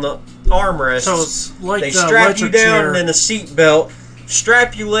or on the armrests. So it's like they the strap you down chair. in a seat belt,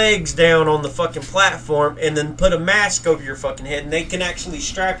 strap your legs down on the fucking platform, and then put a mask over your fucking head, and they can actually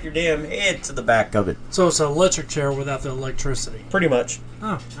strap your damn head to the back of it. So it's an electric chair without the electricity. Pretty much.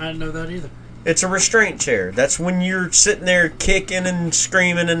 Oh, I didn't know that either. It's a restraint chair. That's when you're sitting there kicking and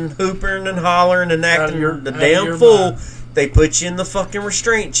screaming and hooping and hollering and acting the damn fool. They put you in the fucking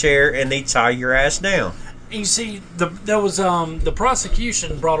restraint chair and they tie your ass down. You see, the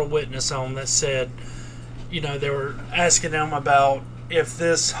prosecution brought a witness on that said, you know, they were asking him about if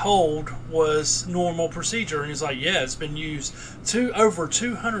this hold was normal procedure, and he's like, yeah, it's been used over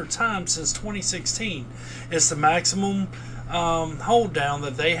 200 times since 2016. It's the maximum hold down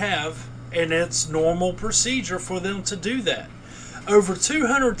that they have, and it's normal procedure for them to do that. Over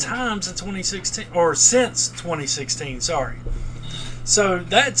 200 times in 2016, or since 2016, sorry. So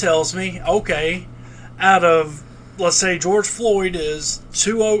that tells me, okay, out of, let's say George Floyd is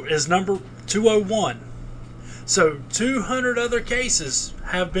number 201. So 200 other cases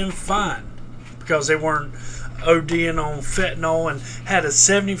have been fine because they weren't ODing on fentanyl and had a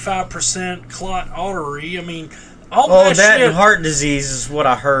 75% clot artery. I mean, all that shit, and heart disease is what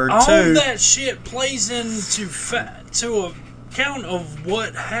I heard all too. All that shit plays into to account of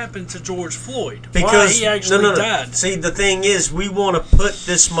what happened to George Floyd. Because why he actually died. See, the thing is, we want to put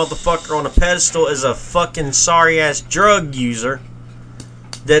this motherfucker on a pedestal as a fucking sorry ass drug user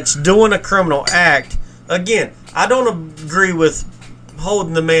that's doing a criminal act. Again, I don't agree with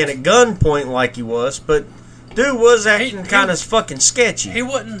holding the man at gunpoint like he was, but dude was acting kind of fucking sketchy. He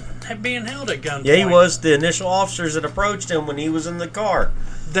wasn't being held at gunpoint. Yeah, he was. The initial officers that approached him when he was in the car.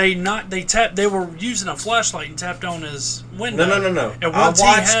 They were using a flashlight and tapped on his window. No. And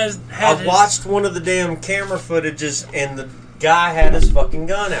I watched one of the damn camera footages, and the guy had his fucking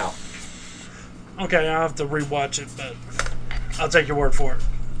gun out. Okay, I'll have to rewatch it, but I'll take your word for it.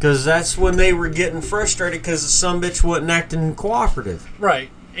 Because that's when they were getting frustrated because the sumbitch wasn't acting cooperative.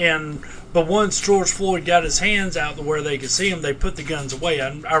 Right. But once George Floyd got his hands out to where they could see him, they put the guns away.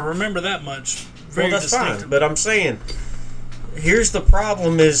 I remember that much. Very that's distinctly. fine. But I'm saying, here's the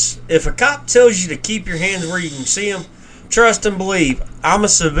problem is, if a cop tells you to keep your hands where you can see them, trust and believe, I'm a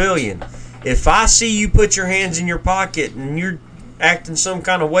civilian. If I see you put your hands in your pocket and you're acting some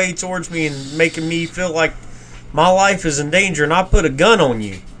kind of way towards me and making me feel like my life is in danger and I put a gun on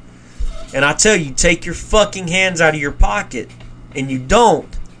you, and I tell you, take your fucking hands out of your pocket, and you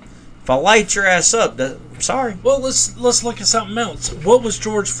don't, if I light your ass up, I'm sorry. Well, let's look at something else. What was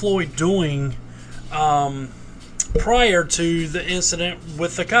George Floyd doing prior to the incident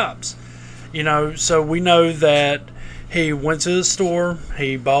with the cops? You know, so we know that he went to the store,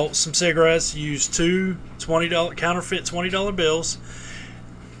 he bought some cigarettes, used two counterfeit $20 bills.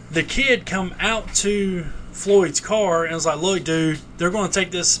 The kid come out to Floyd's car and was like, look, dude, they're going to take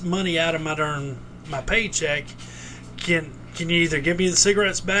this money out of my paycheck. Can you either give me the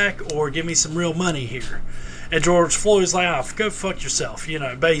cigarettes back or give me some real money here? And George Floyd's like, oh, go fuck yourself, you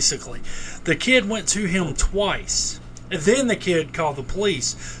know, basically. The kid went to him twice. And then the kid called the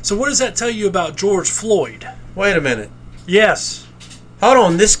police. So what does that tell you about George Floyd? Wait a minute. Yes. Hold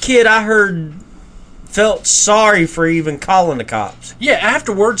on. This kid, I heard, felt sorry for even calling the cops. Yeah,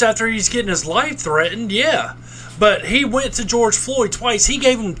 afterwards, after he's getting his life threatened, yeah. But he went to George Floyd twice. He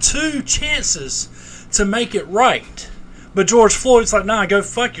gave him 2 chances to make it right. But George Floyd's like, nah, go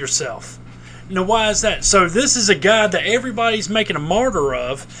fuck yourself. Now, why is that? So this is a guy that everybody's making a martyr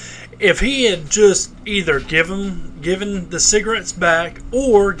of. If he had just either given the cigarettes back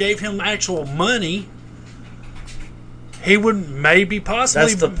or gave him actual money, he would maybe possibly...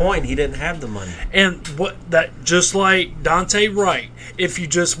 That's the point. He didn't have the money. And just like Dante Wright, if you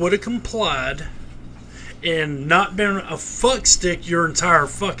just would have complied and not been a fuckstick your entire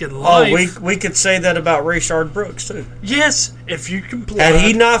fucking life... Oh, we could say that about Rayshard Brooks, too. Yes, if you complied... Had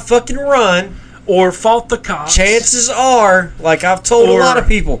he not fucking run... Or fought the cops... Chances are, like I've told a lot of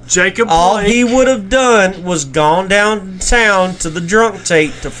people... Jacob all Blake, he would have done was gone downtown to the drunk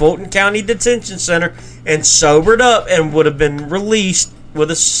tape to Fulton County Detention Center and sobered up and would have been released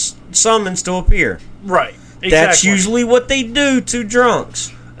with a summons to appear. Right. Exactly. That's usually what they do to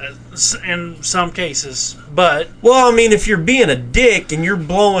drunks. In some cases, but... Well, I mean, if you're being a dick and you're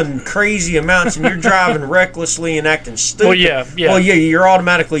blowing crazy amounts and you're driving recklessly and acting stupid... Well, yeah. Well, yeah, you're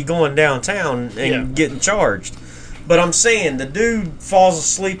automatically going downtown and getting charged. But I'm saying, the dude falls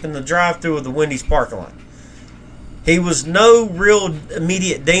asleep in the drive-thru of the Wendy's parking lot. He was no real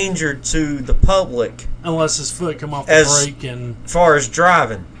immediate danger to the public... Unless his foot come off the brake and... As far as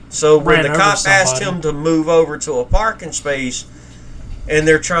driving. So when the cop asked somebody. him to move over to a parking space... And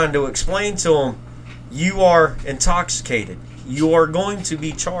they're trying to explain to him, you are intoxicated. You are going to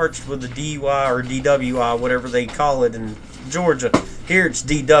be charged with a DUI or DWI, whatever they call it in Georgia. Here it's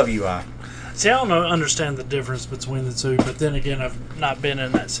DWI. See, I don't understand the difference between the two, but then again, I've not been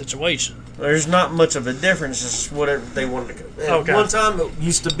in that situation. There's not much of a difference. It's whatever they wanted to. Okay. One time it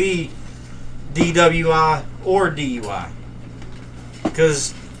used to be DWI or DUI.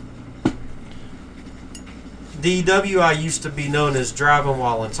 Because DWI used to be known as driving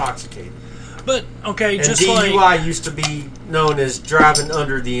while intoxicated. But, okay, and just DUI like... used to be known as driving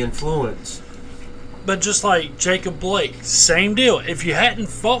under the influence. But just like Jacob Blake, same deal. If you hadn't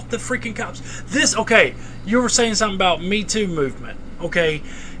fought the freaking cops... Okay, you were saying something about Me Too movement. Okay,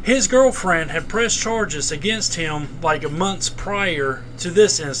 his girlfriend had pressed charges against him like months prior to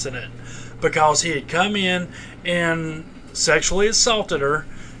this incident because he had come in and sexually assaulted her.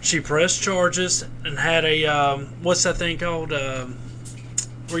 She pressed charges and had a, what's that thing called?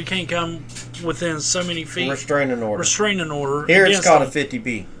 Where you can't come within so many feet? Restraining order. Restraining order. Here it's called a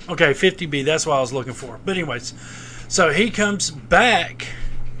 50B. Okay, 50B. That's what I was looking for. But anyways, so he comes back.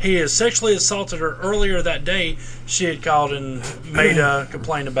 He has sexually assaulted her earlier that day. She had called and made a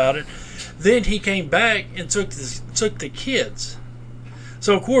complaint about it. Then he came back and took the kids.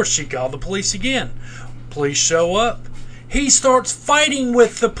 So, of course, she called the police again. Police show up. He starts fighting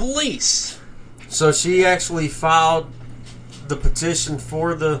with the police. So she actually filed the petition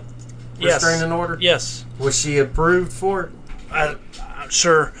for the restraining order? Yes. Was she approved for it? I'm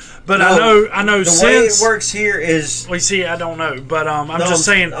sure. But no, I know the since... The way it works here is... Well, see, I don't know. But I'm just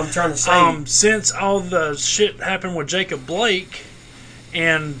saying... I'm trying to say... since all the shit happened with Jacob Blake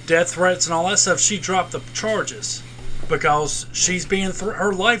and death threats and all that stuff, she dropped the charges. Because she's being...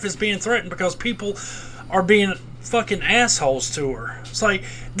 her life is being threatened because people are being... fucking assholes to her. It's like,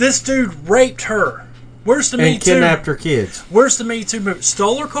 this dude raped her. Where's the Me Too? And kidnapped her kids. Where's the Me Too movement?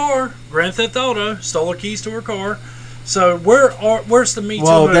 Stole her car. Grand Theft Auto. Stole her keys to her car. So where's the Me Too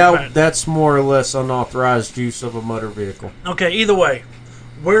movement? Well, that's more or less unauthorized use of a motor vehicle. Okay, either way,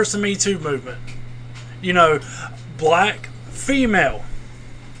 where's the Me Too movement? You know, black female.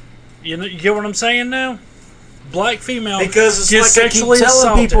 You get what I'm saying now? Black female because it's gets like I keep sexually telling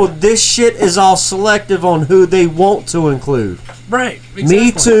assaulted. people, this shit is all selective on who they want to include. Right. Exactly.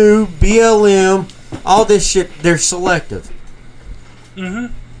 Me Too, BLM, all this shit, they're selective.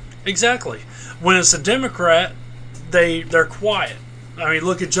 Mm-hmm. Exactly. When it's a Democrat, they're quiet. I mean,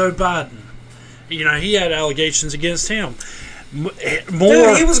 look at Joe Biden. You know, he had allegations against him.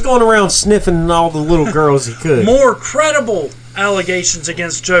 Dude, he was going around sniffing all the little girls he could. More credible allegations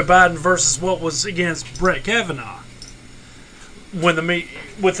against Joe Biden versus what was against Brett Kavanaugh with the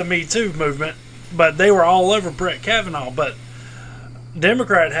Me Too movement. But they were all over Brett Kavanaugh. But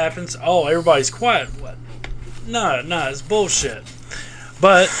Democrat happens, everybody's quiet. What? No, it's bullshit.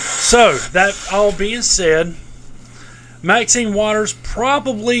 But, so, that all being said, Maxine Waters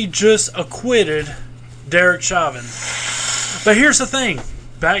probably just acquitted Derek Chauvin. But here's the thing.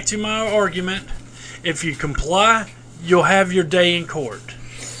 Back to my argument. If you comply, you'll have your day in court.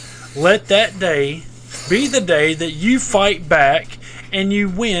 Let that day be the day that you fight back and you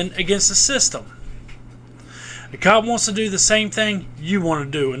win against the system. The cop wants to do the same thing you want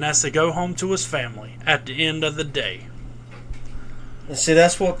to do, and that's to go home to his family at the end of the day. See,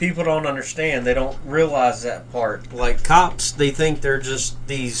 that's what people don't understand. They don't realize that part. Like, cops, they think they're just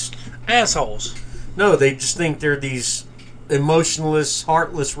these... assholes. No, they just think they're these emotionless,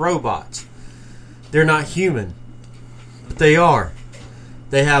 heartless robots. They're not human. But they are.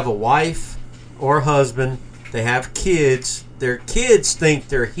 They have a wife or a husband. They have kids. Their kids think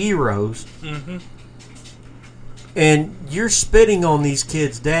they're heroes. Mm-hmm. And you're spitting on these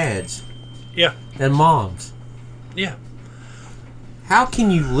kids' dads. Yeah. And moms. Yeah. How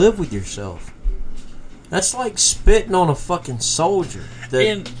can you live with yourself? That's like spitting on a fucking soldier.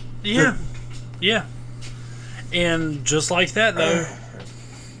 Yeah. And just like that, though,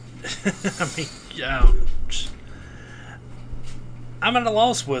 I mean, yeah, I'm at a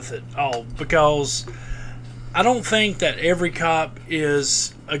loss with it all because I don't think that every cop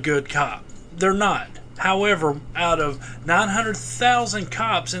is a good cop. They're not. However, out of 900,000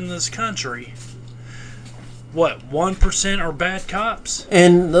 cops in this country, what, 1% are bad cops?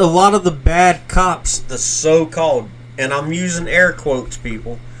 And a lot of the bad cops, the so-called, and I'm using air quotes,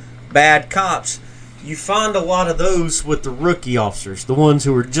 people, bad cops, you find a lot of those with the rookie officers, the ones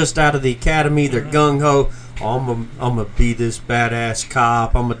who are just out of the academy, they're gung-ho, I'm gonna be this badass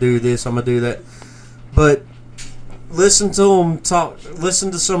cop, I'm gonna do this, I'm gonna do that. But listen to them talk,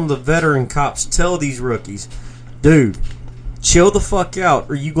 listen to some of the veteran cops tell these rookies, dude, chill the fuck out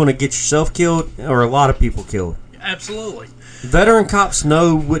or you're gonna get yourself killed or a lot of people killed. Absolutely. Veteran cops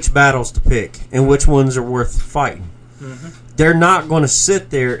know which battles to pick and which ones are worth fighting. Mm-hmm. They're not going to sit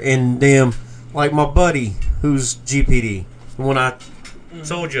there and damn, like my buddy who's GPD, the one I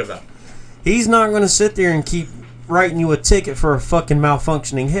told you about. He's not going to sit there and keep writing you a ticket for a fucking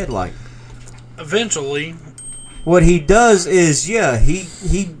malfunctioning headlight. Eventually. What he does is, yeah,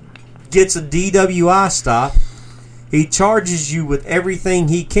 he gets a DWI stop. He charges you with everything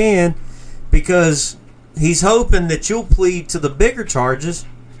he can because he's hoping that you'll plead to the bigger charges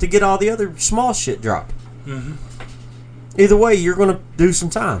to get all the other small shit dropped. Mm-hmm. Either way, you're going to do some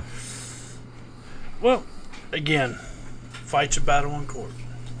time. Well, again, fight your battle in court.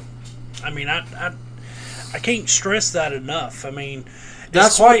 I mean, I can't stress that enough. I mean,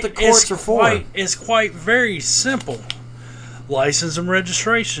 that's what the courts are for. It's quite very simple. License and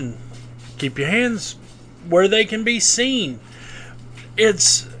registration. Keep your hands where they can be seen.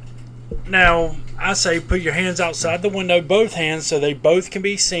 It's now I say put your hands outside the window, both hands, so they both can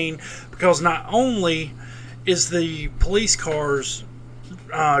be seen, because not only is the police car's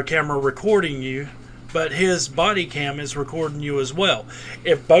camera recording you, but his body cam is recording you as well.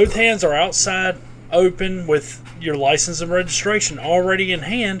 If both hands are outside open with your license and registration already in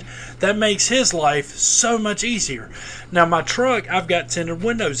hand, that makes his life so much easier. Now my truck, I've got tinted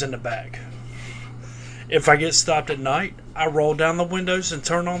windows in the back. If I get stopped at night, I roll down the windows and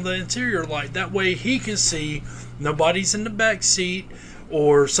turn on the interior light. That way he can see nobody's in the back seat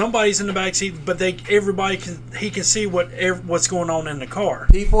or somebody's in the back seat, but he can see what's going on in the car.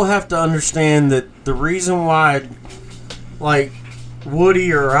 People have to understand that the reason why, like,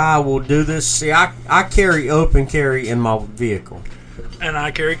 Woody or I will do this. See, I carry open carry in my vehicle, and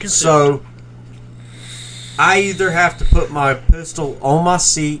I carry concealed. So I either have to put my pistol on my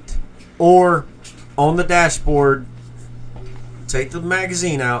seat or on the dashboard, take the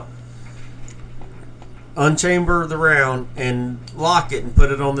magazine out, unchamber the round, and lock it and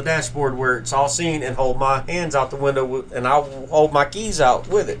put it on the dashboard where it's all seen, and hold my hands out the window, and I'll hold my keys out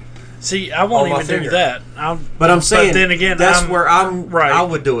with it. See, I won't even do that. But I'm saying, then again, that's where I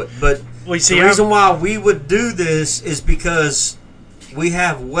would do it. But the reason why we would do this is because we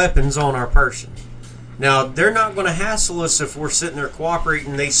have weapons on our person. Now, they're not going to hassle us if we're sitting there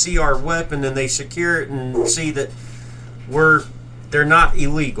cooperating. They see our weapon and they secure it and see that they're not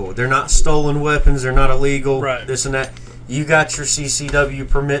illegal. They're not stolen weapons. They're not illegal. Right. This and that. You got your CCW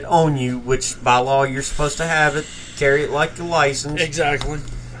permit on you, which by law you're supposed to have it. Carry it like a license. Exactly.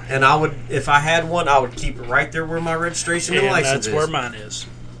 And I would, if I had one, I would keep it right there where my registration and license is. And that's where mine is.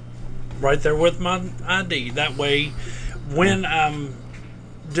 Right there with my ID. That way, when I'm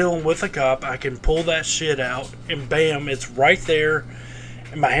dealing with a cop, I can pull that shit out, and bam, it's right there.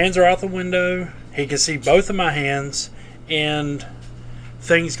 And my hands are out the window. He can see both of my hands, and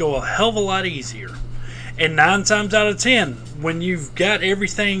things go a hell of a lot easier. And 9 times out of 10, when you've got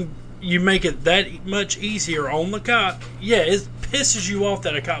everything, you make it that much easier on the cop. Yeah, it pisses you off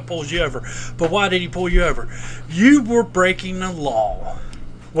that a cop pulls you over. But why did he pull you over? You were breaking the law.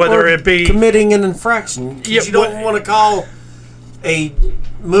 Whether it be committing an infraction. Yeah, you don't want to call a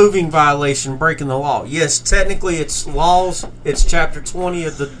moving violation breaking the law. Yes, technically it's laws. It's Chapter 20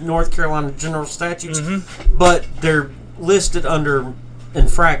 of the North Carolina General Statutes. Mm-hmm. But they're listed under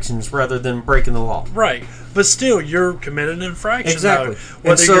infractions rather than breaking the law. Right. But still, you're committing an infraction. Exactly. Though.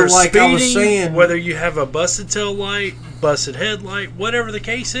 Whether so, you're like speeding, I was saying, whether you have a busted tail light, busted headlight, whatever the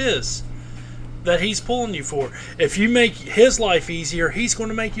case is that he's pulling you for. If you make his life easier, he's going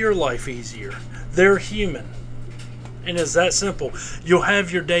to make your life easier. They're human. And it's that simple. You'll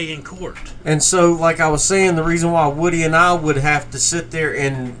have your day in court. And so, like I was saying, the reason why Woody and I would have to sit there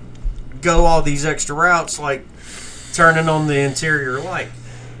and go all these extra routes, like turning on the interior light,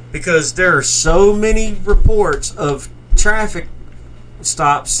 because there are so many reports of traffic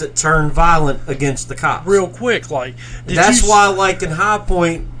stops that turn violent against the cops. Real quick, like. That's why, like in High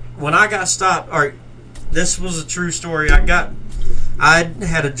Point, when I got stopped, all right, this was a true story. I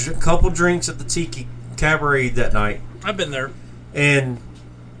had a couple drinks at the Tiki Cabaret that night. I've been there. And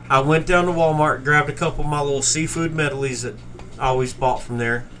I went down to Walmart, grabbed a couple of my little seafood medleys that I always bought from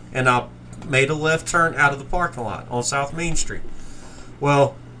there, and I made a left turn out of the parking lot on South Main Street.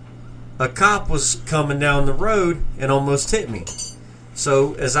 Well, a cop was coming down the road and almost hit me.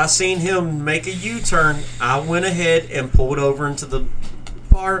 So as I seen him make a U-turn, I went ahead and pulled over into the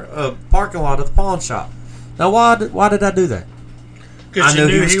parking lot of the pawn shop. Now, why did I do that? Because you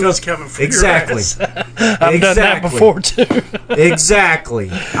knew he was coming for exactly. your ass. I've done that before, too. Exactly.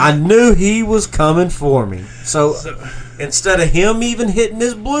 I knew he was coming for me. So instead of him even hitting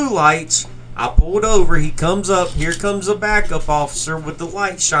his blue lights, I pulled over. He comes up. Here comes a backup officer with the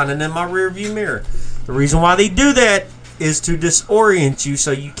light shining in my rearview mirror. The reason why they do that is to disorient you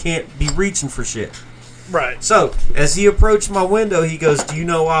so you can't be reaching for shit. Right. So, as he approached my window, he goes, "Do you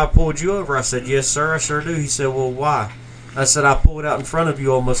know why I pulled you over?" I said, "Yes, sir, I sure do." He said, "Well, why?" I said, "I pulled out in front of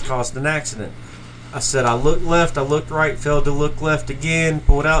you, almost caused an accident." I said, "I looked left, I looked right, failed to look left again,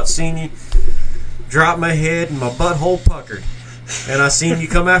 pulled out, seen you, dropped my head, and my butthole puckered. And I seen you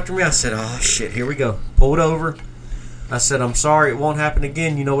come after me." I said, "Oh, shit, here we go." Pulled over. I said, "I'm sorry, it won't happen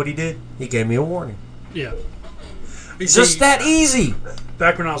again." You know what he did? He gave me a warning. Yeah. Just that easy.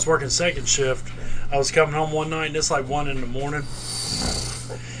 Back when I was working second shift, I was coming home one night, and it's like 1 in the morning.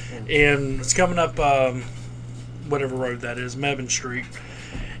 And it's coming up... whatever road that is, Mebane Street,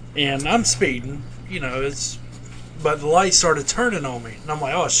 and I'm speeding, but the lights started turning on me, and I'm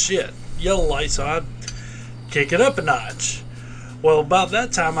like, oh shit, yellow light, so I kick it up a notch. Well, about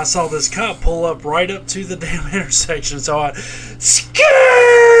that time, I saw this cop pull up right up to the damn intersection, so I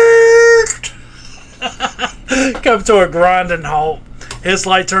come to a grinding halt. His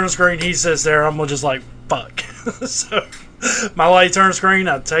light turns green, he sits there, I'm just like, fuck. So my light turns green,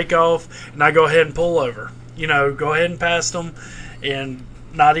 I take off, and I go ahead and pull over. Go ahead and pass them, and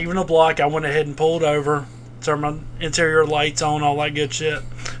not even a block. I went ahead and pulled over, turned my interior lights on, all that good shit.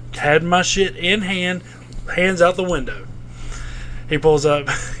 Had my shit in hand, hands out the window. He pulls up.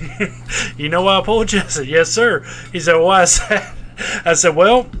 "You know why I pulled you?" I said, "Yes, sir." He said, "Why is that?" I said,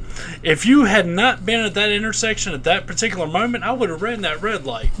 "Well, if you had not been at that intersection at that particular moment, I would have ran that red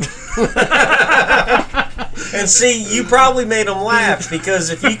light." And see, you probably made them laugh, because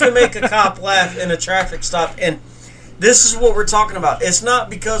if you can make a cop laugh in a traffic stop, and this is what we're talking about, it's not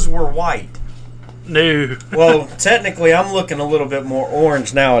because we're white. No. Well, technically, I'm looking a little bit more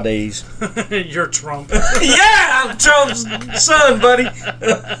orange nowadays. You're Trump. Yeah, I'm Trump's son, buddy.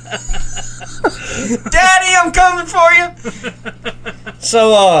 Daddy, I'm coming for you.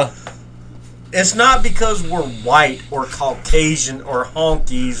 So, it's not because we're white or Caucasian or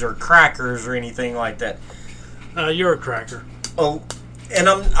honkies or crackers or anything like that. You're a cracker. Oh, and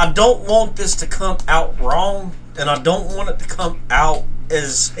I don't want this to come out wrong, and I don't want it to come out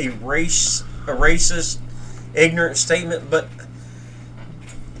as a racist, ignorant statement, but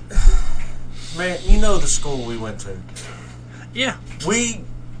man, you know the school we went to. Yeah. We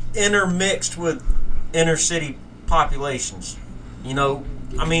intermixed with inner city populations.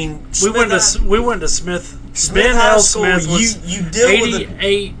 I mean, we went to Smith High School. Smith was you deal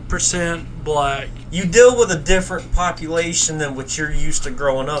 88% black. You deal with a different population than what you're used to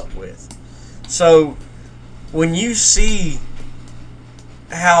growing up with. So when you see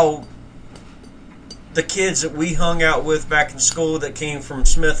how the kids that we hung out with back in school that came from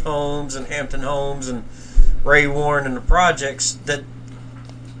Smith Homes and Hampton Homes and Ray Warren and the projects, that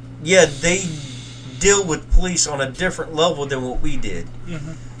they deal with police on a different level than what we did.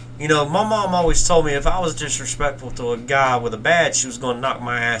 Mm-hmm. My mom always told me if I was disrespectful to a guy with a badge, she was going to knock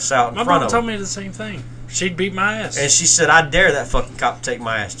my ass out in front of him. My mom told me the same thing. She'd beat my ass. And she said, "I dare that fucking cop to take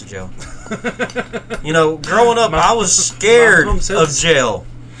my ass to jail." Growing up, I was scared of jail.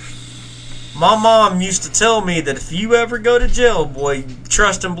 My mom used to tell me that if you ever go to jail, boy,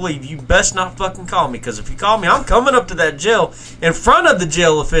 trust and believe, you best not fucking call me. Because if you call me, I'm coming up to that jail in front of the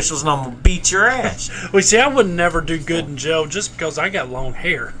jail officials and I'm going to beat your ass. Well, see, I would never do good in jail just because I got long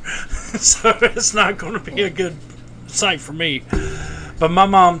hair. So it's not going to be a good sight for me. But my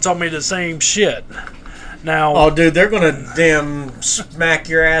mom told me the same shit. Now, oh, dude, they're going to damn smack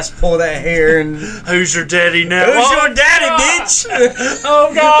your ass, pull that hair, and... Who's your daddy now? Who's your daddy, bitch?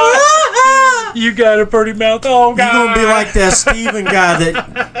 Oh, God. You got a pretty mouth. Oh, God. You're going to be like that Steven guy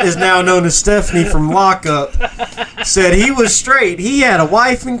that is now known as Stephanie from Lockup. Said he was straight. He had a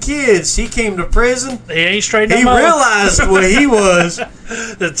wife and kids. He came to prison. He ain't straight no He more. realized what he was.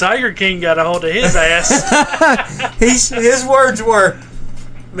 The Tiger King got a hold of his ass. His words were,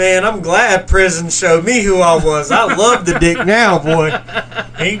 man, I'm glad prison showed me who I was. I love the dick now, boy.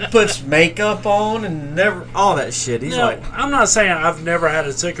 He puts makeup on and all that shit. He's like, I'm not saying I've never had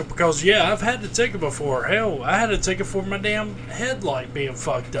a ticket because, yeah, I've had a ticket before. Hell, I had a ticket for my damn headlight being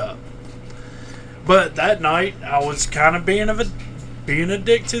fucked up. But that night, I was kind of being a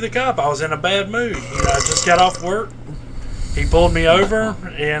dick to the cop. I was in a bad mood. I just got off work. He pulled me over,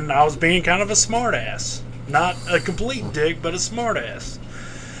 and I was being kind of a smart ass. Not a complete dick, but a smart ass.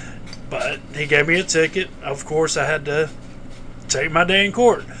 But he gave me a ticket. Of course, I had to take my day in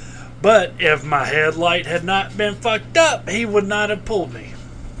court. But if my headlight had not been fucked up, he would not have pulled me.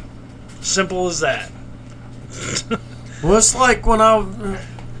 Simple as that. well, it's like when I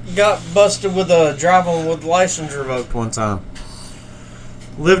got busted with driving with license revoked one time.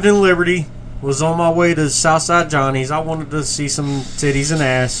 Lived in Liberty. Was on my way to Southside Johnny's. I wanted to see some titties and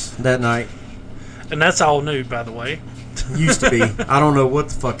ass that night. And that's all new, by the way. Used to be. I don't know what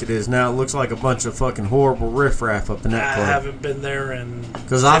the fuck it is now. It looks like a bunch of fucking horrible riffraff up in that club. I haven't been there in 15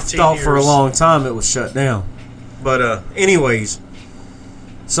 because I thought for a long time it was shut down. But anyways,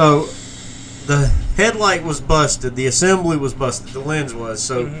 so the headlight was busted, the assembly was busted, the lens was.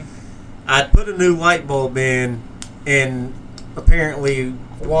 So I'd put a new light bulb in, and apparently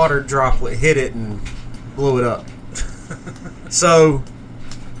water droplet hit it and blew it up. So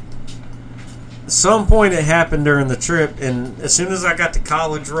some point it happened during the trip, and as soon as I got to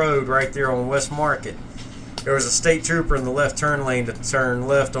College Road right there on West Market, there was a state trooper in the left turn lane to turn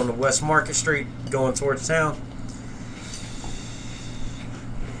left on the West Market Street going towards town.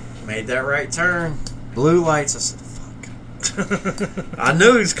 Made that right turn, blue lights. I said, fuck. I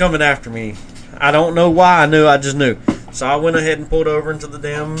knew he was coming after me. I don't know why I knew, I just knew. So I went ahead and pulled over into the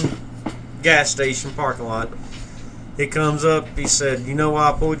damn gas station parking lot. He comes up, he said, you know why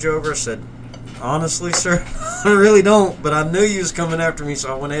I pulled you over? I said, honestly, sir, I really don't, but I knew you was coming after me,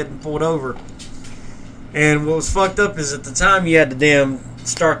 so I went ahead and pulled over. And what was fucked up is at the time you had to damn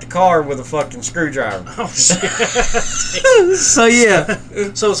start the car with a fucking screwdriver. Oh, shit. So,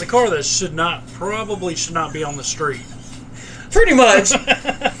 yeah. So it's a car that probably should not be on the street. Pretty much.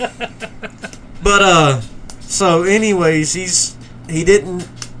 But, so anyways, he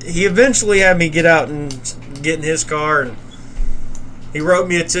eventually had me get out and get in his car, and he wrote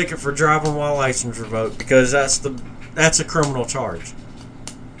me a ticket for driving while license revoked, because that's a criminal charge.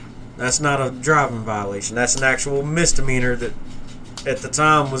 That's not a driving violation. That's an actual misdemeanor that at the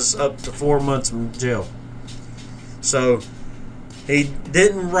time was up to 4 months in jail. So he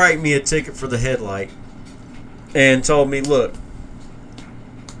didn't write me a ticket for the headlight and told me, look,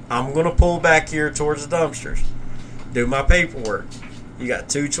 I'm going to pull back here towards the dumpsters, do my paperwork. You got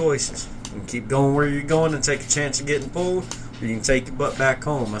two choices. You can keep going where you're going and take a chance of getting pulled, or you can take your butt back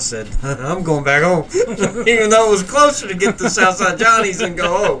home. I said, I'm going back home. Even though it was closer to get to Southside Johnny's and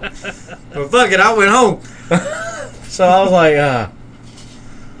go home. But fuck it, I went home. So I was like,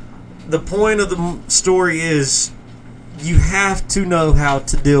 the point of the story is you have to know how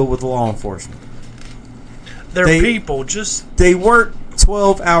to deal with law enforcement. They're people, they work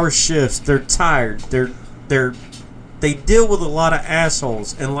 12-hour shifts. They're tired. They deal with a lot of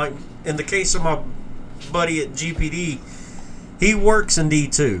assholes. And like in the case of my buddy at GPD, he works in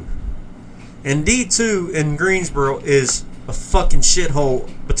D2. And D2 in Greensboro is a fucking shithole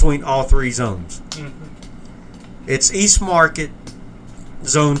between all three zones. Mm-hmm. It's East Market,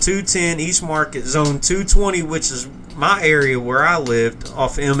 Zone 210, East Market, Zone 220, which is my area where I lived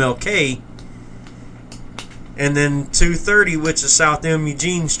off MLK, and then 230, which is South M.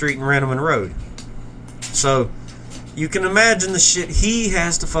 Eugene Street and Ranneman Road. So you can imagine the shit he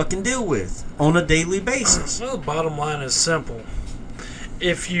has to fucking deal with on a daily basis. Well, the bottom line is simple.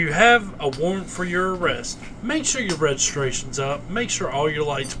 If you have a warrant for your arrest, make sure your registration's up. Make sure all your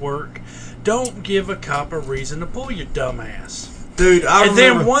lights work. Don't give a cop a reason to pull your dumb ass. Dude,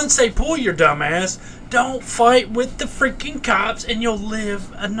 then once they pull your dumb ass, don't fight with the freaking cops and you'll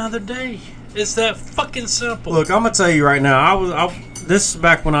live another day. It's that fucking simple. Look, I'm gonna tell you right now. This is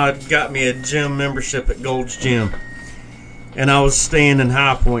back when I got me a gym membership at Gold's Gym, and I was staying in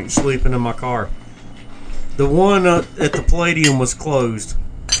High Point, sleeping in my car. The one at the Palladium was closed,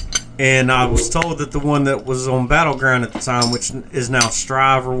 and I was told that the one that was on Battleground at the time, which is now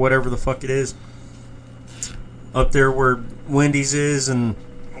Strive or whatever the fuck it is, up there where Wendy's is and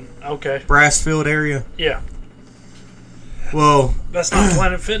okay, Brassfield area. Yeah. Well, that's not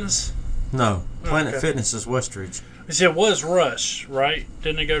Planet Fitness. No, Planet Fitness is Westridge. You see, it was Rush, right?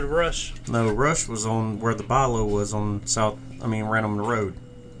 Didn't it go to Rush? No, Rush was on where the Bilo was on Random Road.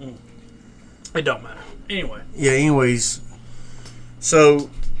 It don't matter. Anyway. Yeah, anyways. So,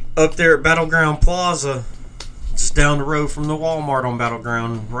 up there at Battleground Plaza, just down the road from the Walmart on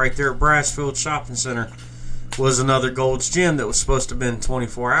Battleground, right there at Brassfield Shopping Center, was another Gold's Gym that was supposed to have been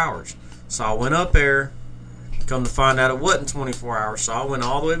 24 hours. So I went up there. Come to find out it wasn't 24 hours, so I went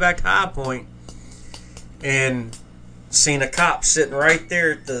all the way back to High Point and seen a cop sitting right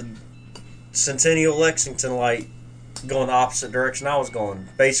there at the Centennial Lexington light going the opposite direction I was going,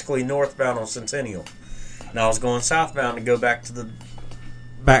 basically northbound on Centennial. And I was going southbound to go back to the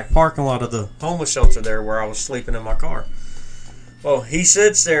back parking lot of the homeless shelter there where I was sleeping in my car. Well, he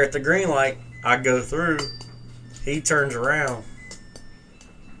sits there at the green light. I go through. He turns around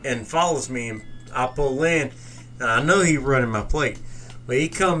and follows me, and I pull in. And I know he running my plate. But he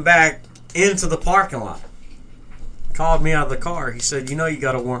come back into the parking lot. Called me out of the car. He said, you know you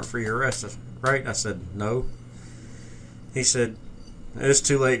got a warrant for your arrest, right? I said, no. He said, it's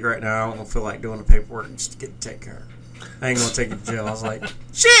too late right now. I don't feel like doing the paperwork. Just get it taken care of. I ain't going to take it to jail. I was like,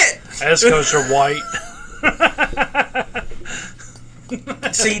 shit! That's because you're white.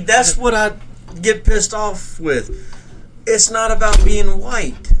 See, that's what I get pissed off with. It's not about being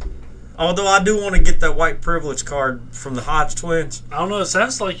white. Although I do want to get that white privilege card from the Hodge twins. I don't know. It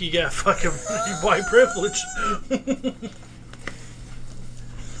sounds like you got fucking white privilege.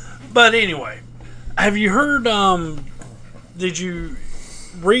 But anyway, have you heard? Did you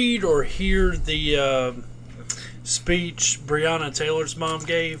read or hear the speech Breonna Taylor's mom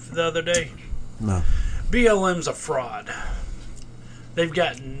gave the other day? No. BLM's a fraud. They've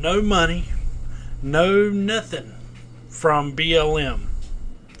got no money, no nothing from BLM.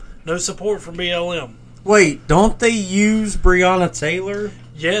 No support from BLM. Wait, don't they use Breonna Taylor?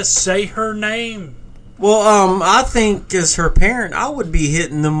 Yes, say her name. Well, I think as her parent, I would be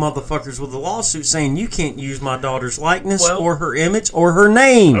hitting them motherfuckers with a lawsuit saying you can't use my daughter's likeness or her image or her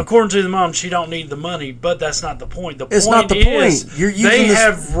name. According to the mom, she don't need the money, but that's not the point. It's not the point. You're using they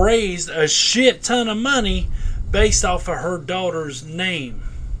have raised a shit ton of money based off of her daughter's name.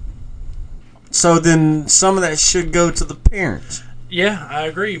 So then some of that should go to the parents. Yeah, I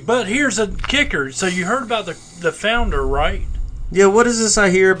agree. But here's a kicker. So you heard about the founder, right? Yeah, what is this I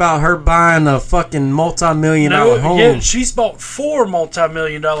hear about her buying a fucking multi-million-dollar home? Yeah, she's bought 4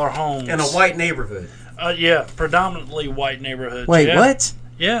 multi-million-dollar homes. In a white neighborhood. Yeah, predominantly white neighborhoods. Wait, yeah. What?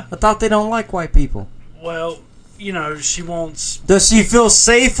 Yeah. I thought they don't like white people. Well, you know, she wants... Does she feel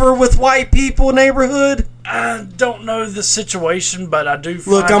safer with white people neighborhood? I don't know the situation, but I do find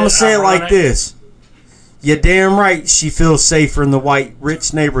Look, I'm going to say it like ironic. this. You're damn right she feels safer in the white,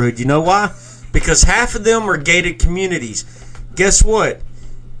 rich neighborhood. You know why? Because half of them are gated communities. Guess what?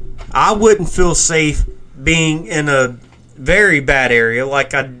 I wouldn't feel safe being in a very bad area,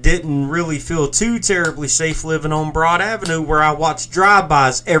 like I didn't really feel too terribly safe living on Broad Avenue where I watch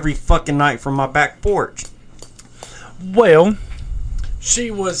drive-bys every fucking night from my back porch. Well,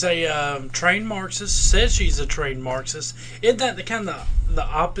 she was a trained Marxist, says she's a trained Marxist. Isn't that the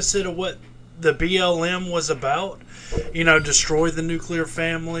opposite of what the BLM was about? You know, destroy the nuclear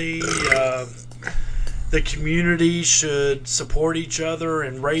family, the community should support each other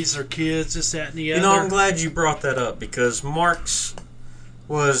and raise their kids, this, that, and the other. You know, I'm glad you brought that up because Marx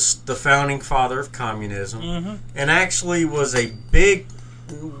was the founding father of communism and actually was a big,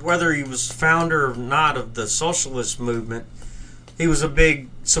 whether he was founder or not of the socialist movement, he was a big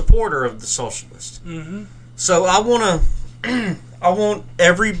supporter of the socialists. So I want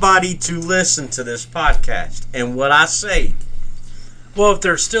everybody to listen to this podcast and what I say. Well, if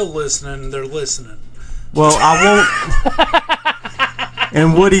they're still listening, they're listening. Well, I won't.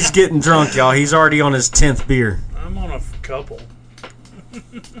 And Woody's getting drunk, y'all. He's already on his 10th beer. I'm on a couple.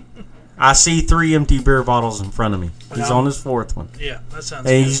 I see 3 empty beer bottles in front of me. He's on his 4th one. Yeah, that sounds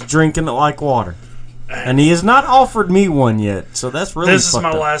And good. he's drinking it like water. And he has not offered me one yet, so that's really This is my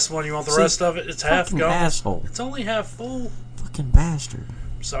fucked up. last one. You want the rest of it? It's half Fucking gone. asshole. It's only half full. Fucking bastard.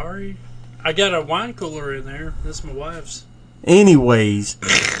 Sorry. I got a wine cooler in there. This is my wife's. Anyways,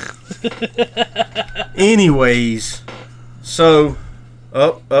 so,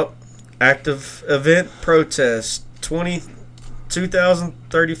 Active event protest.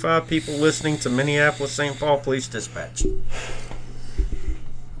 2,035 people listening to Minneapolis St. Paul Police Dispatch.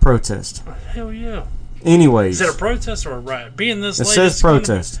 Protest. Hell yeah. Anyways. Is it a protest or a riot? Being this it late, says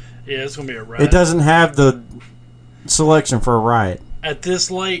protest. Yeah, it's going to be a riot. It doesn't have the selection for a riot. At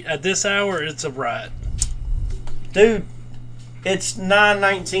this hour, it's a riot. Dude, it's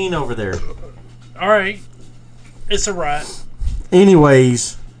 9:19 over there. All right. It's a riot.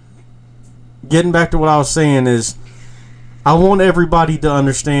 Anyways, getting back to what I was saying is, I want everybody to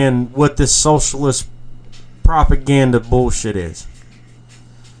understand what this socialist propaganda bullshit is.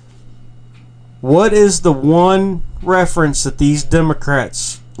 What is the one reference that these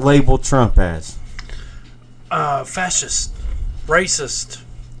Democrats label Trump as? Fascist, racist,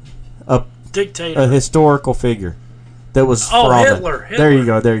 A dictator, a historical figure that was fraudulent. Hitler.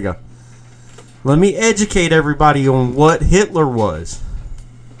 There you go. Let me educate everybody on what Hitler was.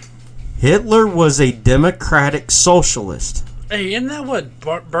 Hitler was a democratic socialist. Hey, isn't that what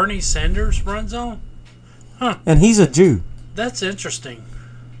Bernie Sanders runs on? Huh. And he's a Jew. That's interesting.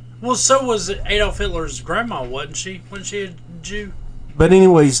 Well, so was Adolf Hitler's grandma, wasn't she? Wasn't she a Jew? But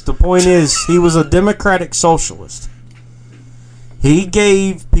anyways, the point is, he was a democratic socialist. He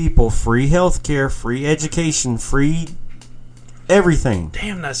gave people free health care, free education, free everything.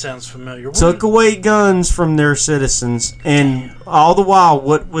 Damn, that sounds familiar. Took away guns from their citizens, and all the while,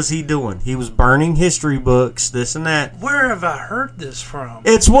 what was he doing? He was burning history books, this and that. Where have I heard this from?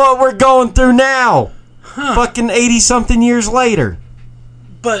 It's what we're going through now. Huh. Fucking 80-something years later.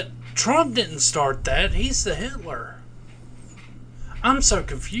 But Trump didn't start that. He's the Hitler. I'm so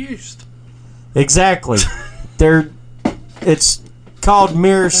confused. Exactly. It's called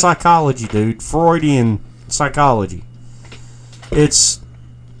mirror psychology, dude. Freudian psychology. Let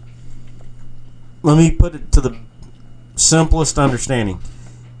me put it to the simplest understanding.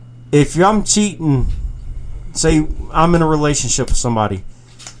 If I'm cheating, say I'm in a relationship with somebody,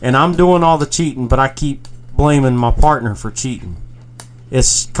 and I'm doing all the cheating, but I keep blaming my partner for cheating.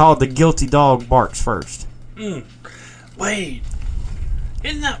 It's called the guilty dog barks first. Wait.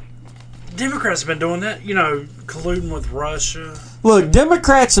 Isn't that... Democrats have been doing that? You know, colluding with Russia. Look,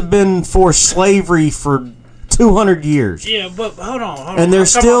 Democrats have been for slavery for 200 years. Yeah, but hold on. And they're I'm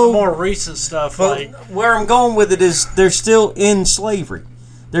talking still... about the more recent stuff. But where I'm going with it is they're still in slavery.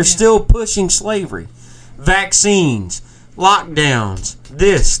 They're still pushing slavery. Vaccines, lockdowns,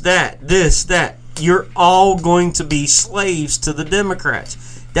 this, that. You're all going to be slaves to the Democrats.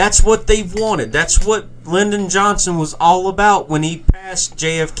 That's what they've wanted. That's what Lyndon Johnson was all about when he passed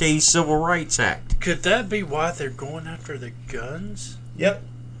JFK's Civil Rights Act. Could that be why they're going after the guns? Yep.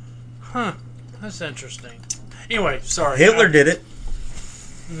 Huh. That's interesting. Anyway, sorry. Hitler did it.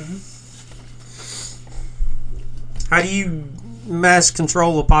 Mm-hmm. How do you mass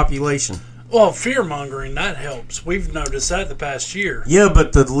control a population? Well, fear-mongering, that helps. We've noticed that the past year. Yeah,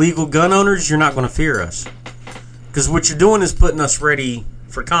 but the legal gun owners, you're not going to fear us. Because what you're doing is putting us ready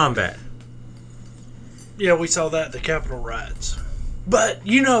for combat. Yeah, we saw that at the Capitol riots. But,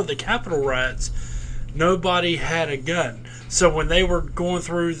 you know, the Capitol riots, nobody had a gun. So when they were going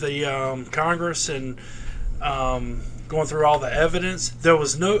through the Congress and going through all the evidence, there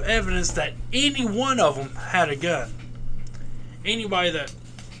was no evidence that any one of them had a gun. Anybody that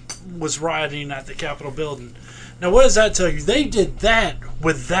was rioting at the Capitol building. Now, what does that tell you? They did that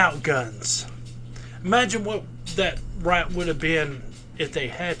without guns. Imagine what that riot would have been if they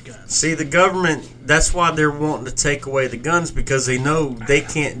had guns. See, the government, that's why they're wanting to take away the guns, because they know they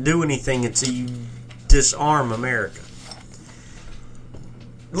can't do anything until you disarm America.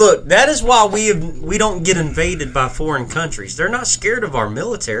 Look, that is why we don't get invaded by foreign countries. They're not scared of our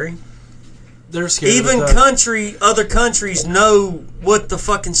military. They're scared. Even other countries know what the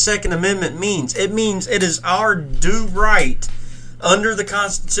fucking Second Amendment means. It means it is our due right under the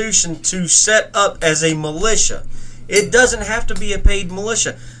Constitution to set up as a militia. It doesn't have to be a paid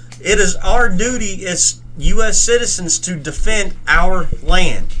militia. It is our duty as U.S. citizens to defend our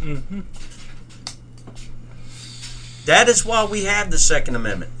land. Mm-hmm. That is why we have the Second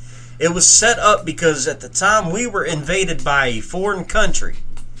Amendment. It was set up because at the time we were invaded by a foreign country.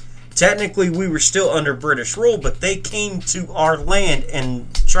 Technically, we were still under British rule, but they came to our land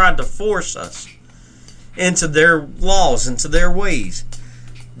and tried to force us into their laws, into their ways.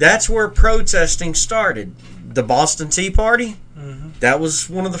 That's where protesting started. The Boston Tea Party, that was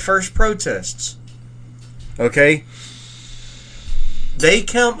one of the first protests. Okay? They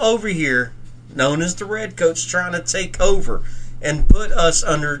come over here, known as the Redcoats, trying to take over and put us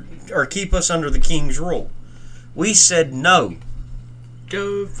under, or keep us under the king's rule. We said no.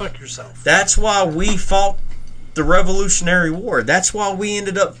 Go fuck yourself. That's why we fought the Revolutionary War. That's why we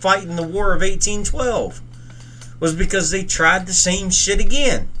ended up fighting the War of 1812. Was because they tried the same shit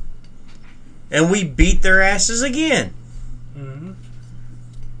again. And we beat their asses again. Mm-hmm.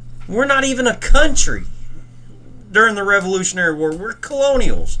 We're not even a country during the Revolutionary War. We're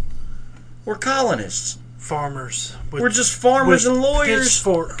colonials. We're colonists. Farmers. We're just farmers and lawyers.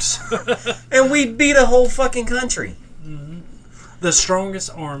 Pitchforks. And we beat a whole fucking country. Mm-hmm. The strongest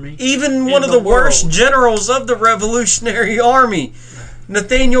army. Even one of the worst generals of the Revolutionary Army,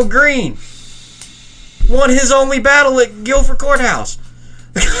 Nathaniel Greene, won his only battle at Guilford Courthouse.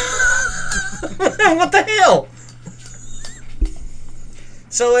 What the hell?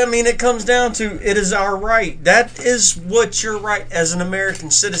 So, I mean, it comes down to, it is our right. That is what your right as an American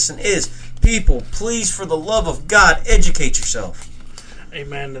citizen is. People, please, for the love of God, educate yourself.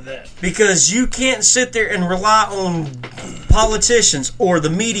 Amen to that. Because you can't sit there and rely on politicians or the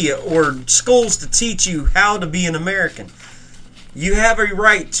media or schools to teach you how to be an American. You have a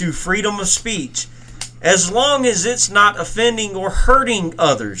right to freedom of speech as long as it's not offending or hurting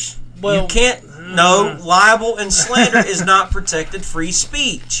others. Well, you can't. No, libel and slander is not protected free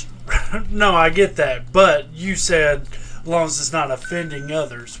speech. No, I get that. But you said as long as it's not offending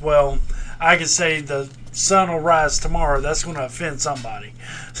others. Well, I could say the sun will rise tomorrow. That's going to offend somebody.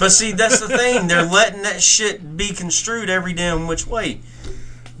 But see, that's the thing. They're letting that shit be construed every damn which way.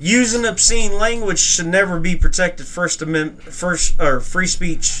 Using obscene language should never be protected First Amendment, free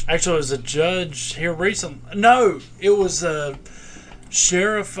speech. Actually, it was a judge here recently. No, it was a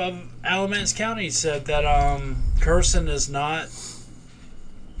sheriff of Alamance County said that cursing is not.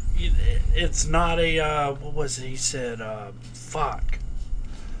 It's not a what was it? He said, "Fuck."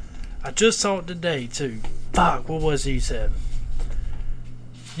 I just saw it today too. Fuck, what was it he said?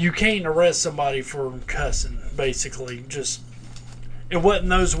 You can't arrest somebody for cussing. Basically, just. It wasn't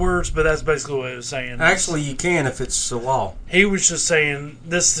those words, but that's basically what it was saying. Actually, you can if it's the law. He was just saying,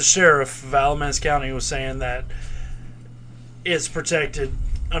 this the sheriff of Alamance County was saying that it's protected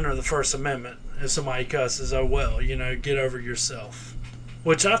under the First Amendment. If somebody cusses, oh well, get over yourself.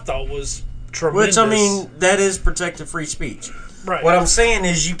 Which I thought was tremendous. Which, I mean, that is protected free speech. Right. What I'm saying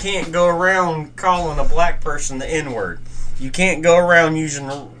is you can't go around calling a black person the N-word. You can't go around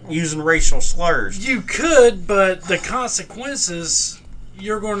using racial slurs. You could, but the consequences...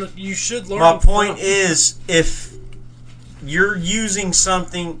 You should learn. My point is, if you're using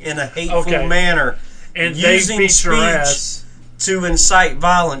something in a hateful manner, and using speech to incite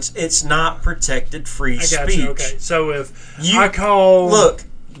violence, it's not protected free speech. You. Okay, so if I call... Look,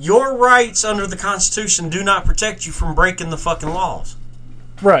 your rights under the Constitution do not protect you from breaking the fucking laws.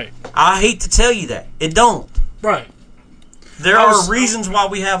 Right. I hate to tell you that. It don't. Right. There are reasons why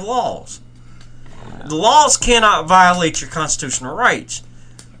we have laws. The laws cannot violate your constitutional rights.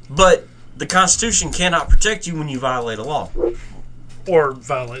 But the Constitution cannot protect you when you violate a law. Or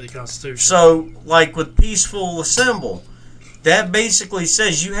violate the Constitution. So, like with peaceful assemble, that basically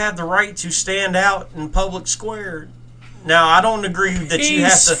says you have the right to stand out in public square. Now, I don't agree that you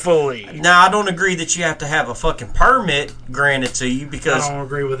have to... Now, I don't agree that you have to have a fucking permit granted to you because... I don't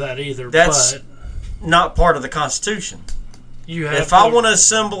agree with that either, that's not part of the Constitution. If I want to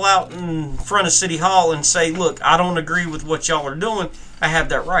assemble out in front of City Hall and say, look, I don't agree with what y'all are doing, I have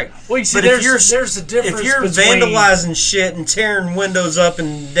that right. Well, you see, but there's a difference if you're vandalizing shit and tearing windows up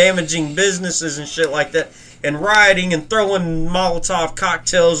and damaging businesses and shit like that, and rioting and throwing Molotov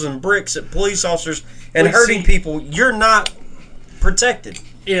cocktails and bricks at police officers and hurting people, you're not protected.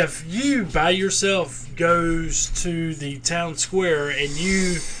 If you by yourself goes to the town square and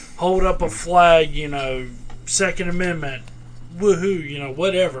you hold up a flag, Second Amendment, woohoo,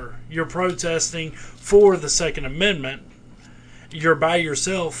 whatever, you're protesting for the Second Amendment, you're by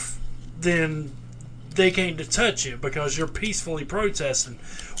yourself, then they can't touch you because you're peacefully protesting.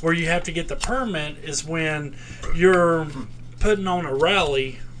 Where you have to get the permit is when you're putting on a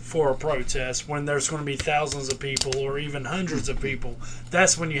rally for a protest, when there's going to be thousands of people or even hundreds of people.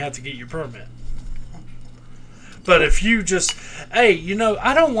 That's when you have to get your permit. But if you just, hey,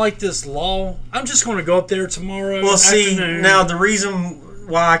 I don't like this law, I'm just going to go up there tomorrow afternoon. See, now the reason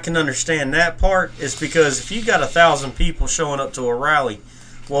why I can understand that part is because if you got 1,000 people showing up to a rally,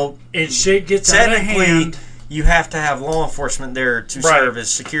 well, and shit gets out of hand, you have to have law enforcement there to serve as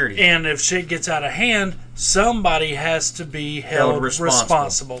security. And if shit gets out of hand, somebody has to be held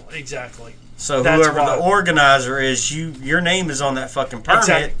responsible. Exactly. So whoever the organizer is, your name is on that fucking permit.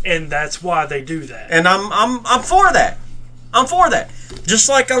 Exactly. And that's why they do that. And I'm for that. I'm for that. Just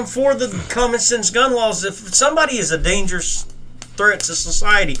like I'm for the common sense gun laws. If somebody is a dangerous threat to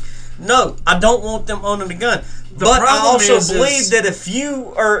society, no, I don't want them owning a gun. But I also believe that if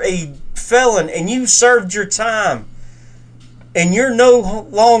you are a felon and you served your time and you're no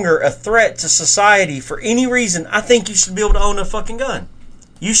longer a threat to society for any reason, I think you should be able to own a fucking gun.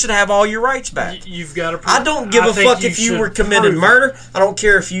 You should have all your rights back. You've got to prove I don't give a fuck if you were committed murder. I don't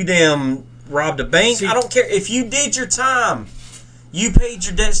care if you damn robbed a bank. I don't care. If you did your time, you paid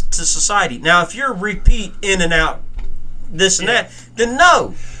your debts to society. Now, if you're repeat in and out, this and that, then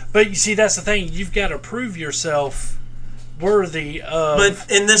no. But you see, that's the thing. You've got to prove yourself worthy of.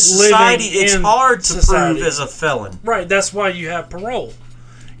 But in this society, it's hard to prove as a felon. Right. That's why you have parole.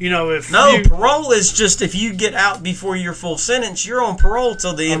 You know, parole is just if you get out before your full sentence, you're on parole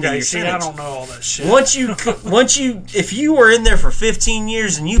till the end of your sentence. I don't know all that shit. If you were in there for 15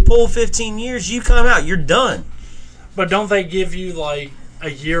 years and you pull 15 years, you come out, you're done. But don't they give you like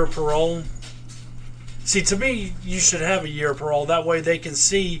a year parole? See, to me, you should have a year parole. That way they can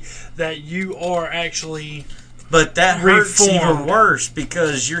see that you are actually. But that hurts even worse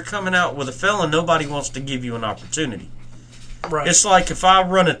because you're coming out with a felon. Nobody wants to give you an opportunity. Right. It's like if I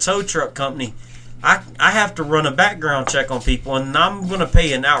run a tow truck company, I have to run a background check on people, and I'm going to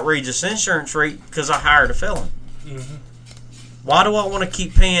pay an outrageous insurance rate because I hired a felon. Mm-hmm. Why do I want to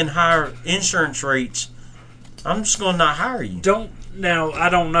keep paying higher insurance rates? I'm just going to not hire you. I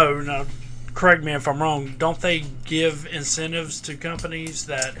don't know. Now, correct me if I'm wrong. Don't they give incentives to companies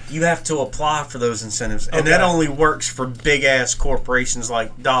that you have to apply for those incentives, and that only works for big ass corporations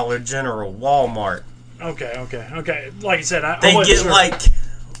like Dollar General, Walmart. Okay. Like I said, they get like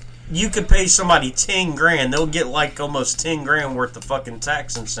you could pay somebody $10,000, they'll get like almost $10,000 worth of fucking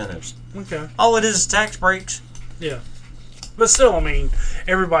tax incentives. Okay. All it is tax breaks. Yeah. But still, I mean,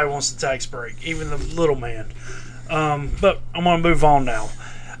 everybody wants the tax break, even the little man. But I'm going to move on now.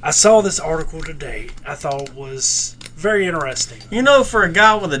 I saw this article today. I thought it was very interesting. You know, for a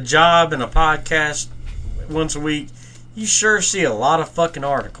guy with a job and a podcast once a week, you sure see a lot of fucking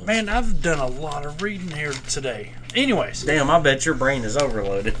articles. Man, I've done a lot of reading here today. Anyways. Damn, I bet your brain is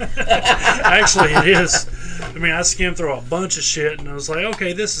overloaded. Actually, it is. I mean, I skimmed through a bunch of shit, and I was like,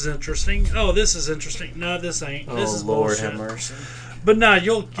 okay, this is interesting. Oh, this is interesting. No, this ain't. This is Lord bullshit. Have mercy. But now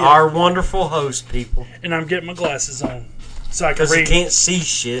you'll get our wonderful host, people. And I'm getting my glasses on so I can read. Because you can't see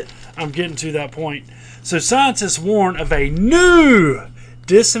shit. I'm getting to that point. So scientists warn of a new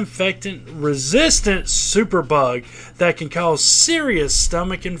disinfectant-resistant superbug that can cause serious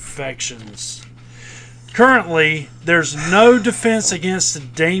stomach infections. Currently, there's no defense against the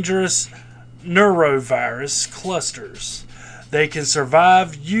dangerous neurovirus clusters. They can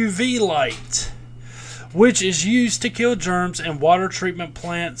survive UV light, which is used to kill germs in water treatment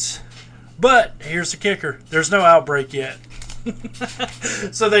plants. But here's the kicker. There's no outbreak yet.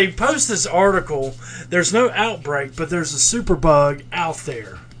 So they post this article. There's no outbreak, but there's a superbug out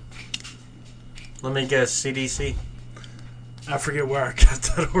there. Let me guess, CDC? I forget where I got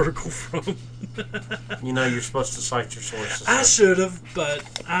that article from. You know you're supposed to cite your sources. I should have, but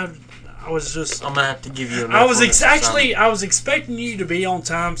I was just... I'm going to have to give you I was expecting you to be on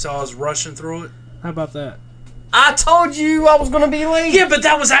time, so I was rushing through it. How about that? I told you I was going to be late. Yeah, but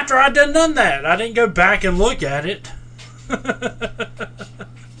that was after I'd done that. I didn't go back and look at it.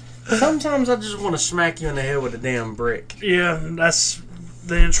 Sometimes I just want to smack you in the head with a damn brick. Yeah, that's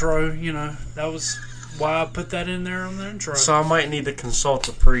the intro, you know. That was why I put that in there on the intro. So I might need to consult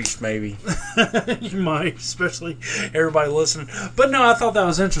a priest, maybe. You might, especially everybody listening. But no, I thought that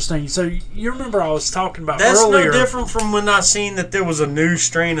was interesting. So you remember I was talking about earlier. That's no different from when I seen that there was a new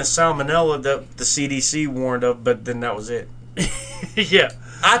strain of salmonella that the CDC warned of, but then that was it. Yeah.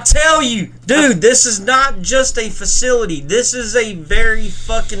 I tell you, dude, this is not just a facility. This is a very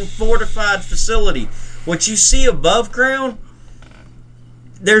fucking fortified facility. What you see above ground,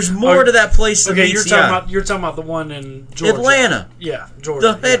 there's more to that place than you're talking about the one in Georgia. Atlanta. Yeah,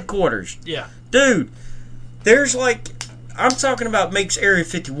 Georgia. The headquarters. Yeah. Dude, there's like, I'm talking about makes Area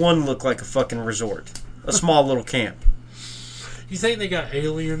 51 look like a fucking resort. A small little camp. You think they got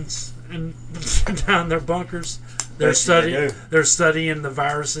aliens down in their bunkers? They're studying the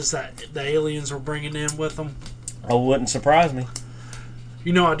viruses that the aliens were bringing in with them. Oh, wouldn't surprise me.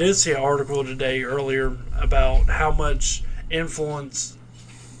 You know, I did see an article today earlier about how much influence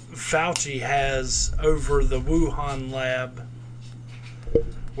Fauci has over the Wuhan lab,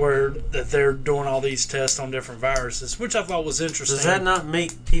 where that they're doing all these tests on different viruses, which I thought was interesting. Does that not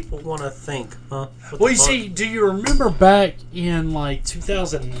make people want to think, huh? Well, you see, do you remember back in like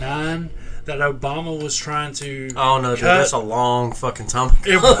 2009 that Obama was trying to... Oh, no, dude, that's a long fucking time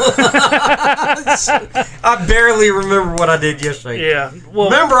ago. I barely remember what I did yesterday. Yeah. Well,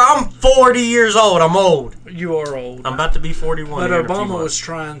 remember, I'm 40 years old. I'm old. You are old. I'm about to be 41. But Obama was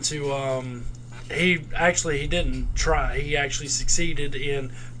trying to he didn't try. He actually succeeded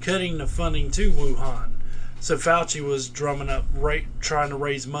in cutting the funding to Wuhan. So Fauci was drumming up, trying to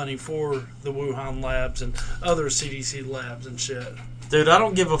raise money for the Wuhan labs and other CDC labs and shit. Dude, I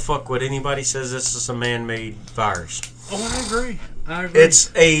don't give a fuck what anybody says this is a man-made virus. Oh, I agree.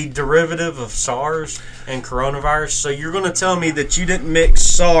 It's a derivative of SARS and coronavirus. So you're going to tell me that you didn't mix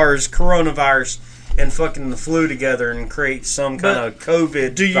SARS, coronavirus, and fucking the flu together and create some kind of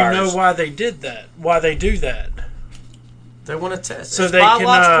COVID Do you virus. know why they did that? Why they do that? They want to test. So it's they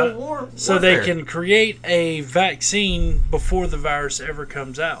biological can, so they can create a vaccine before the virus ever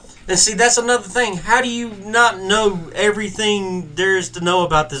comes out. And see, that's another thing. How do you not know everything there is to know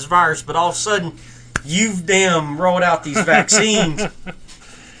about this virus, but all of a sudden you've damn rolled out these vaccines?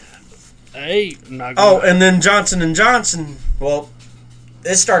 Hey, not oh, and then Johnson & Johnson, well,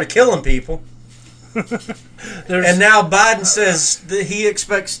 it started killing people. And now Biden says that he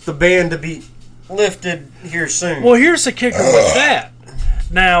expects the ban to be lifted here soon. Well, here's the kicker with that.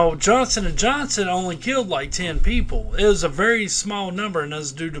 Now, Johnson & Johnson only killed like 10 people. It was a very small number, and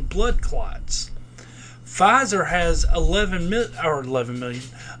that's due to blood clots. Pfizer has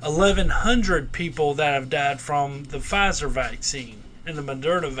 1,100 people that have died from the Pfizer vaccine and the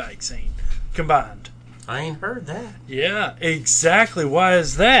Moderna vaccine combined. I ain't heard that. Yeah, exactly. Why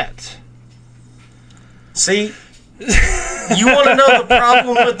is that? See, you want to know the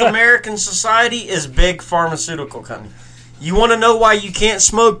problem with American society is big pharmaceutical companies. You want to know why you can't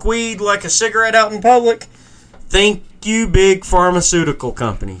smoke weed like a cigarette out in public? Thank you, big pharmaceutical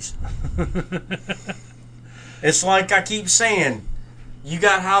companies. It's like I keep saying, you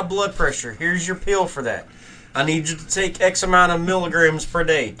got high blood pressure. Here's your pill for that. I need you to take X amount of milligrams per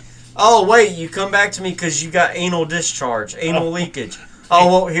day. Oh, wait, you come back to me because you got anal discharge, anal leakage. Oh,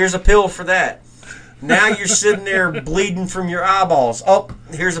 well, here's a pill for that. Now you're sitting there bleeding from your eyeballs. Oh,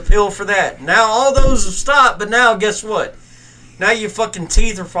 here's a pill for that. Now all those have stopped, but now guess what? Now your fucking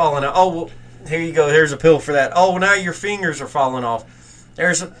teeth are falling out. Oh, well, here you go. There's a pill for that. Oh, now your fingers are falling off.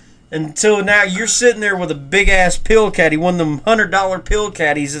 Until now you're sitting there with a big-ass pill caddy, one of them $100 pill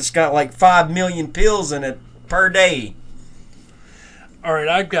caddies that's got like 5 million pills in it per day. All right,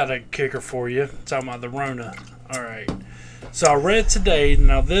 I've got a kicker for you. Talking about the Rona. All right. So I read today,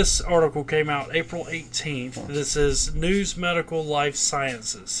 now this article came out April 18th. This is News Medical Life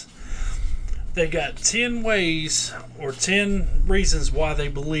Sciences. They got 10 ways or 10 reasons why they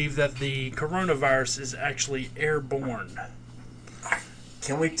believe that the coronavirus is actually airborne.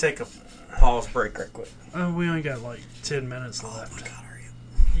 Can we take a pause break right quick? Oh, we only got like 10 minutes left. Oh my God, hurry up.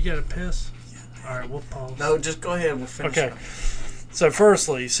 You got to piss? Yeah. All right, we'll pause. No, just go ahead. We'll finish. Okay. So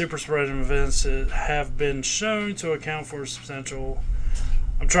firstly, super spreading events have been shown to account for substantial...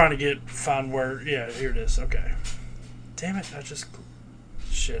 I'm trying to find where... Yeah, here it is. Okay. Damn it,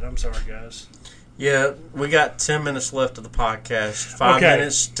 Shit, I'm sorry, guys. Yeah, we got 10 minutes left of the podcast. 5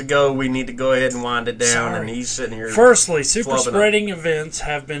 minutes to go. We need to go ahead and wind it down, and he's sitting here. Firstly, super spreading events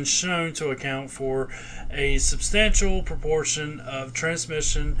have been shown to account for a substantial proportion of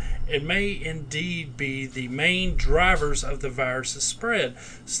transmission. It may indeed be the main drivers of the virus's spread.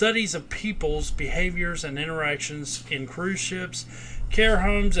 Studies of people's behaviors and interactions in cruise ships, care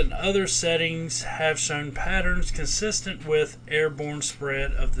homes, and other settings have shown patterns consistent with airborne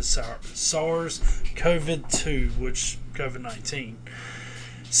spread of the SARS-CoV-2, which COVID-19.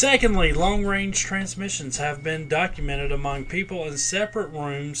 Secondly, long-range transmissions have been documented among people in separate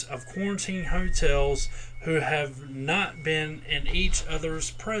rooms of quarantine hotels who have not been in each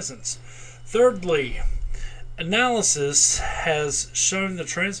other's presence. Thirdly, analysis has shown the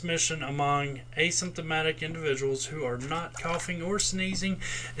transmission among asymptomatic individuals who are not coughing or sneezing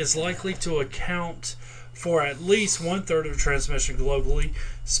is likely to account for at least 1/3 of transmission globally.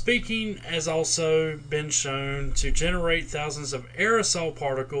 Speaking has also been shown to generate thousands of aerosol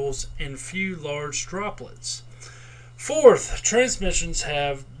particles in few large droplets. Fourth, transmissions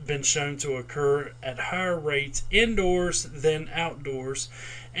have been shown to occur at higher rates indoors than outdoors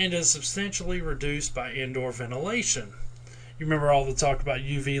and is substantially reduced by indoor ventilation. You remember all the talk about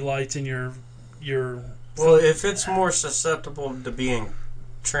UV lights in your Well, if it's more susceptible to being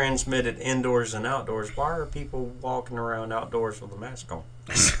transmitted indoors than outdoors, why are people walking around outdoors with a mask on?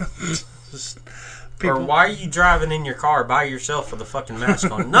 Or why are you driving in your car by yourself with a fucking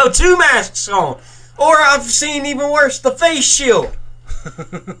mask on? No, 2 masks on! Or I've seen even worse, the face shield!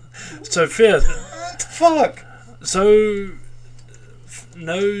 So fifth, what the fuck? So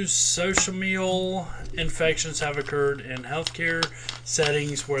no social infections have occurred in healthcare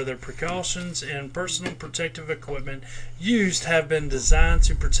settings where the precautions and personal protective equipment used have been designed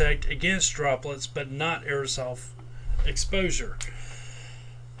to protect against droplets but not aerosol exposure.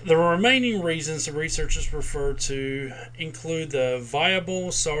 The remaining reasons the researchers refer to include the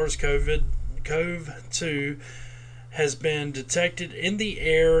viable SARS-CoV-2 has been detected in the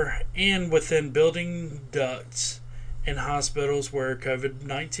air and within building ducts in hospitals where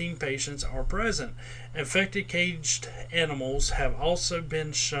COVID-19 patients are present. Infected caged animals have also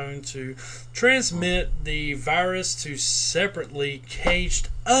been shown to transmit the virus to separately caged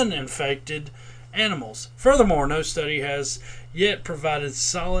uninfected animals. Furthermore, no study has yet provided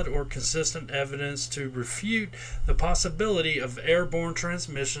solid or consistent evidence to refute the possibility of airborne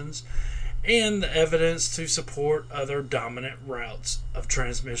transmissions, and the evidence to support other dominant routes of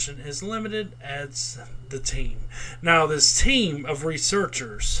transmission is limited, adds the team. Now, this team of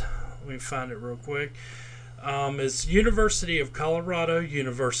researchers, let me find it real quick, is University of Colorado,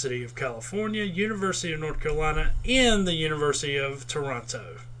 University of California, University of North Carolina, and the University of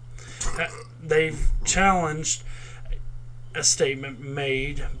Toronto. They've challenged a statement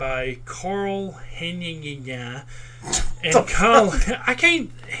made by Carl Hennigan and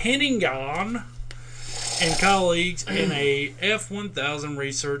Hennigan and colleagues in a F1000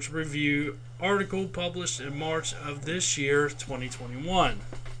 research review article published in March of this year, 2021.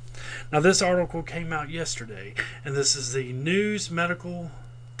 Now, this article came out yesterday, and this is the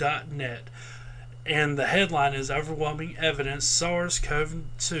newsmedical.net. And the headline is Overwhelming Evidence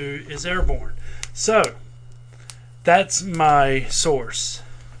SARS-CoV-2 is Airborne. So, that's my source.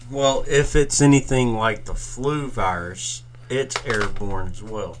 Well, if it's anything like the flu virus, it's airborne as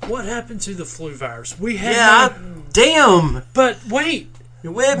well. What happened to the flu virus? We had damn! But wait.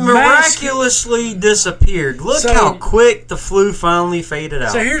 It miraculously disappeared. Look how quick the flu finally faded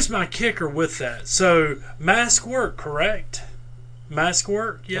out. So here's my kicker with that. So, mask work, correct? Mask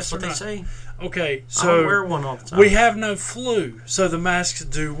work? Yes or no? That's what they say. Okay, so I wear one all the time. We have no flu, so the masks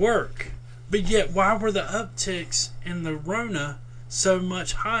do work. But yet, why were the upticks in the Rona so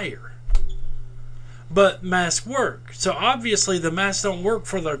much higher? But masks work. So obviously the masks don't work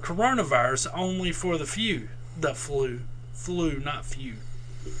for the coronavirus, only for the flu, not few.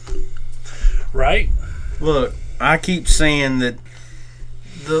 Right? Look, I keep saying that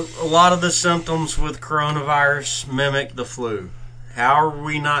a lot of the symptoms with coronavirus mimic the flu. How are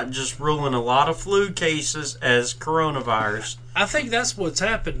we not just ruling a lot of flu cases as coronavirus? I think that's what's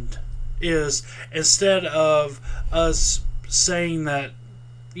happened. Is instead of us saying that,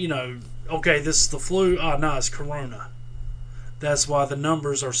 okay, this is the flu, no, it's corona. That's why the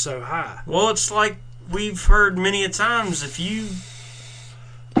numbers are so high. Well, it's like we've heard many a times, if you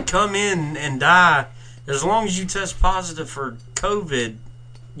come in and die, as long as you test positive for COVID,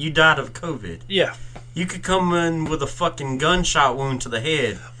 you died of COVID. Yeah. You could come in with a fucking gunshot wound to the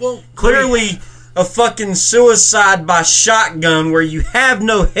head. Well, clearly a fucking suicide by shotgun where you have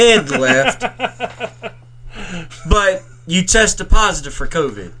no head left, but you tested positive for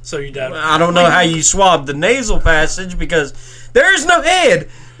COVID. So you died. I don't know how you swabbed the nasal passage because there's no head,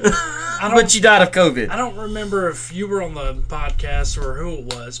 but you died of COVID. I don't remember if you were on the podcast or who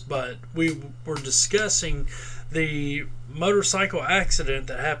it was, but we were discussing the motorcycle accident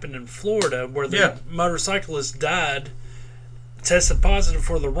that happened in Florida where the motorcyclist died, tested positive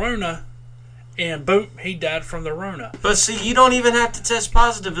for the Rona, and boom, he died from the Rona. But see, you don't even have to test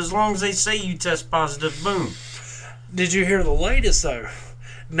positive as long as they say you test positive, boom. Did you hear the latest, though?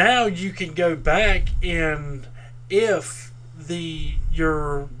 Now you can go back and if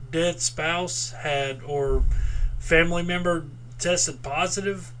your dead spouse had or family member tested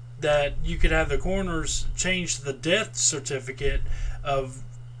positive, that you could have the coroners change the death certificate of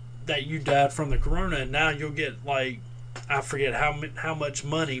that you died from the corona, and now you'll get I forget how much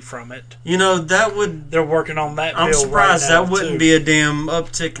money from it. That would... They're working on that bill I'm surprised right now, that wouldn't be a damn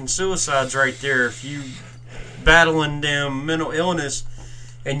uptick in suicides right there. If you battling damn mental illness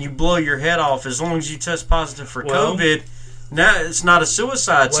and you blow your head off, as long as you test positive for COVID, now it's not a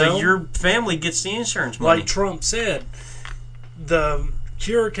suicide, so your family gets the insurance money. Like Trump said, the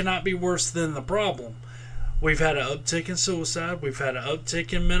cure cannot be worse than the problem. We've had an uptick in suicide. We've had an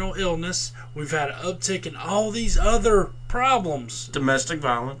uptick in mental illness. We've had an uptick in all these other problems. Domestic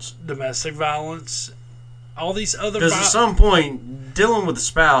violence. All these other... Because at some point, dealing with a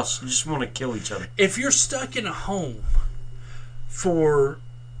spouse, you just want to kill each other. If you're stuck in a home for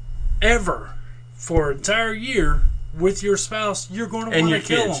an entire year with your spouse, you're going to want to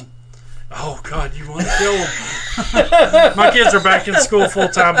kill them. Oh, God, you want to kill them. My kids are back in school full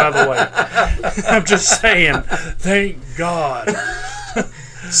time, by the way. I'm just saying. Thank God.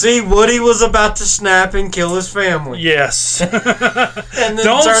 See, Woody was about to snap and kill his family. Yes. And then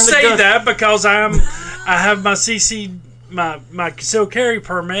don't say that because I have my CC, my concealed carry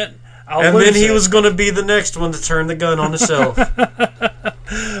permit. And then he was going to be the next one to turn the gun on himself.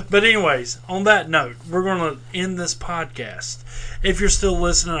 But anyways, on that note, we're going to end this podcast. If you're still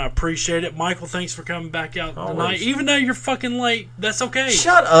listening, I appreciate it. Michael, thanks for coming back out tonight. Even though you're fucking late, that's okay.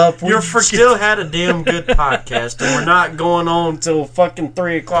 Shut up. We still had a damn good podcast, and we're not going on till fucking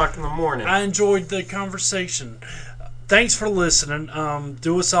 3 o'clock in the morning. I enjoyed the conversation. Thanks for listening.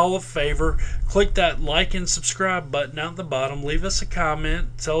 Do us all a favor. Click that like and subscribe button out the bottom. Leave us a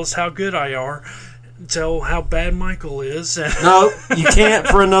comment. Tell us how good I are. Tell how bad Michael is. No, you can't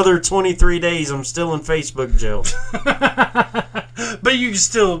for another 23 days. I'm still in Facebook jail. But you can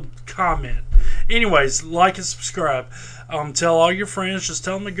still comment. Anyways, like and subscribe. Tell all your friends. Just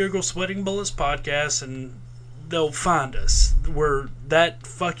tell them to Google Sweating Bullets Podcast and they'll find us. We're that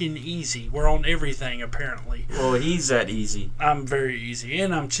fucking easy. We're on everything, apparently. Well, he's that easy. I'm very easy,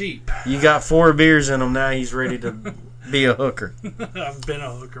 and I'm cheap. You got 4 beers in him, now he's ready to be a hooker. I've been a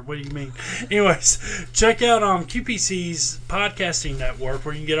hooker. What do you mean? Anyways, check out QPC's podcasting network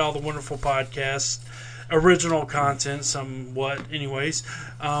where you can get all the wonderful podcasts, original content somewhat. Anyways,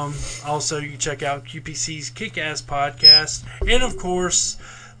 also you can check out QPC's Kick-Ass podcast, and of course,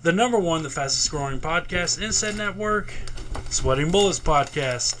 the number one, the fastest growing podcast in said network, Sweating Bullets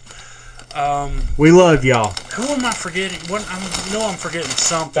Podcast. We love y'all. Who am I forgetting? I'm forgetting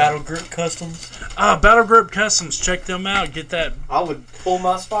something. Battle Grip Customs. Battle Grip Customs. Check them out. Get that. I would pull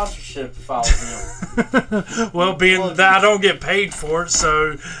my sponsorship if I was him. Well, being that I don't get paid for it,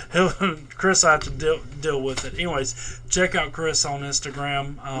 so Chris will have to deal with it. Anyways, check out Chris on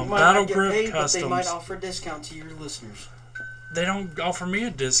Instagram. Battle Grip Customs. But they might offer a discount to your listeners. They don't offer me a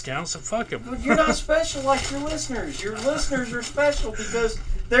discount, so fuck them. But you're not special like your listeners. Your listeners are special because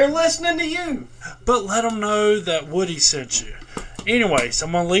they're listening to you. But let them know that Woody sent you. Anyways,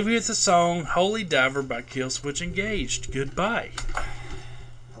 I'm going to leave you with the song Holy Diver by Killswitch Engaged. Goodbye.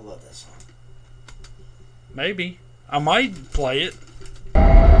 I love that song. Maybe. I might play it.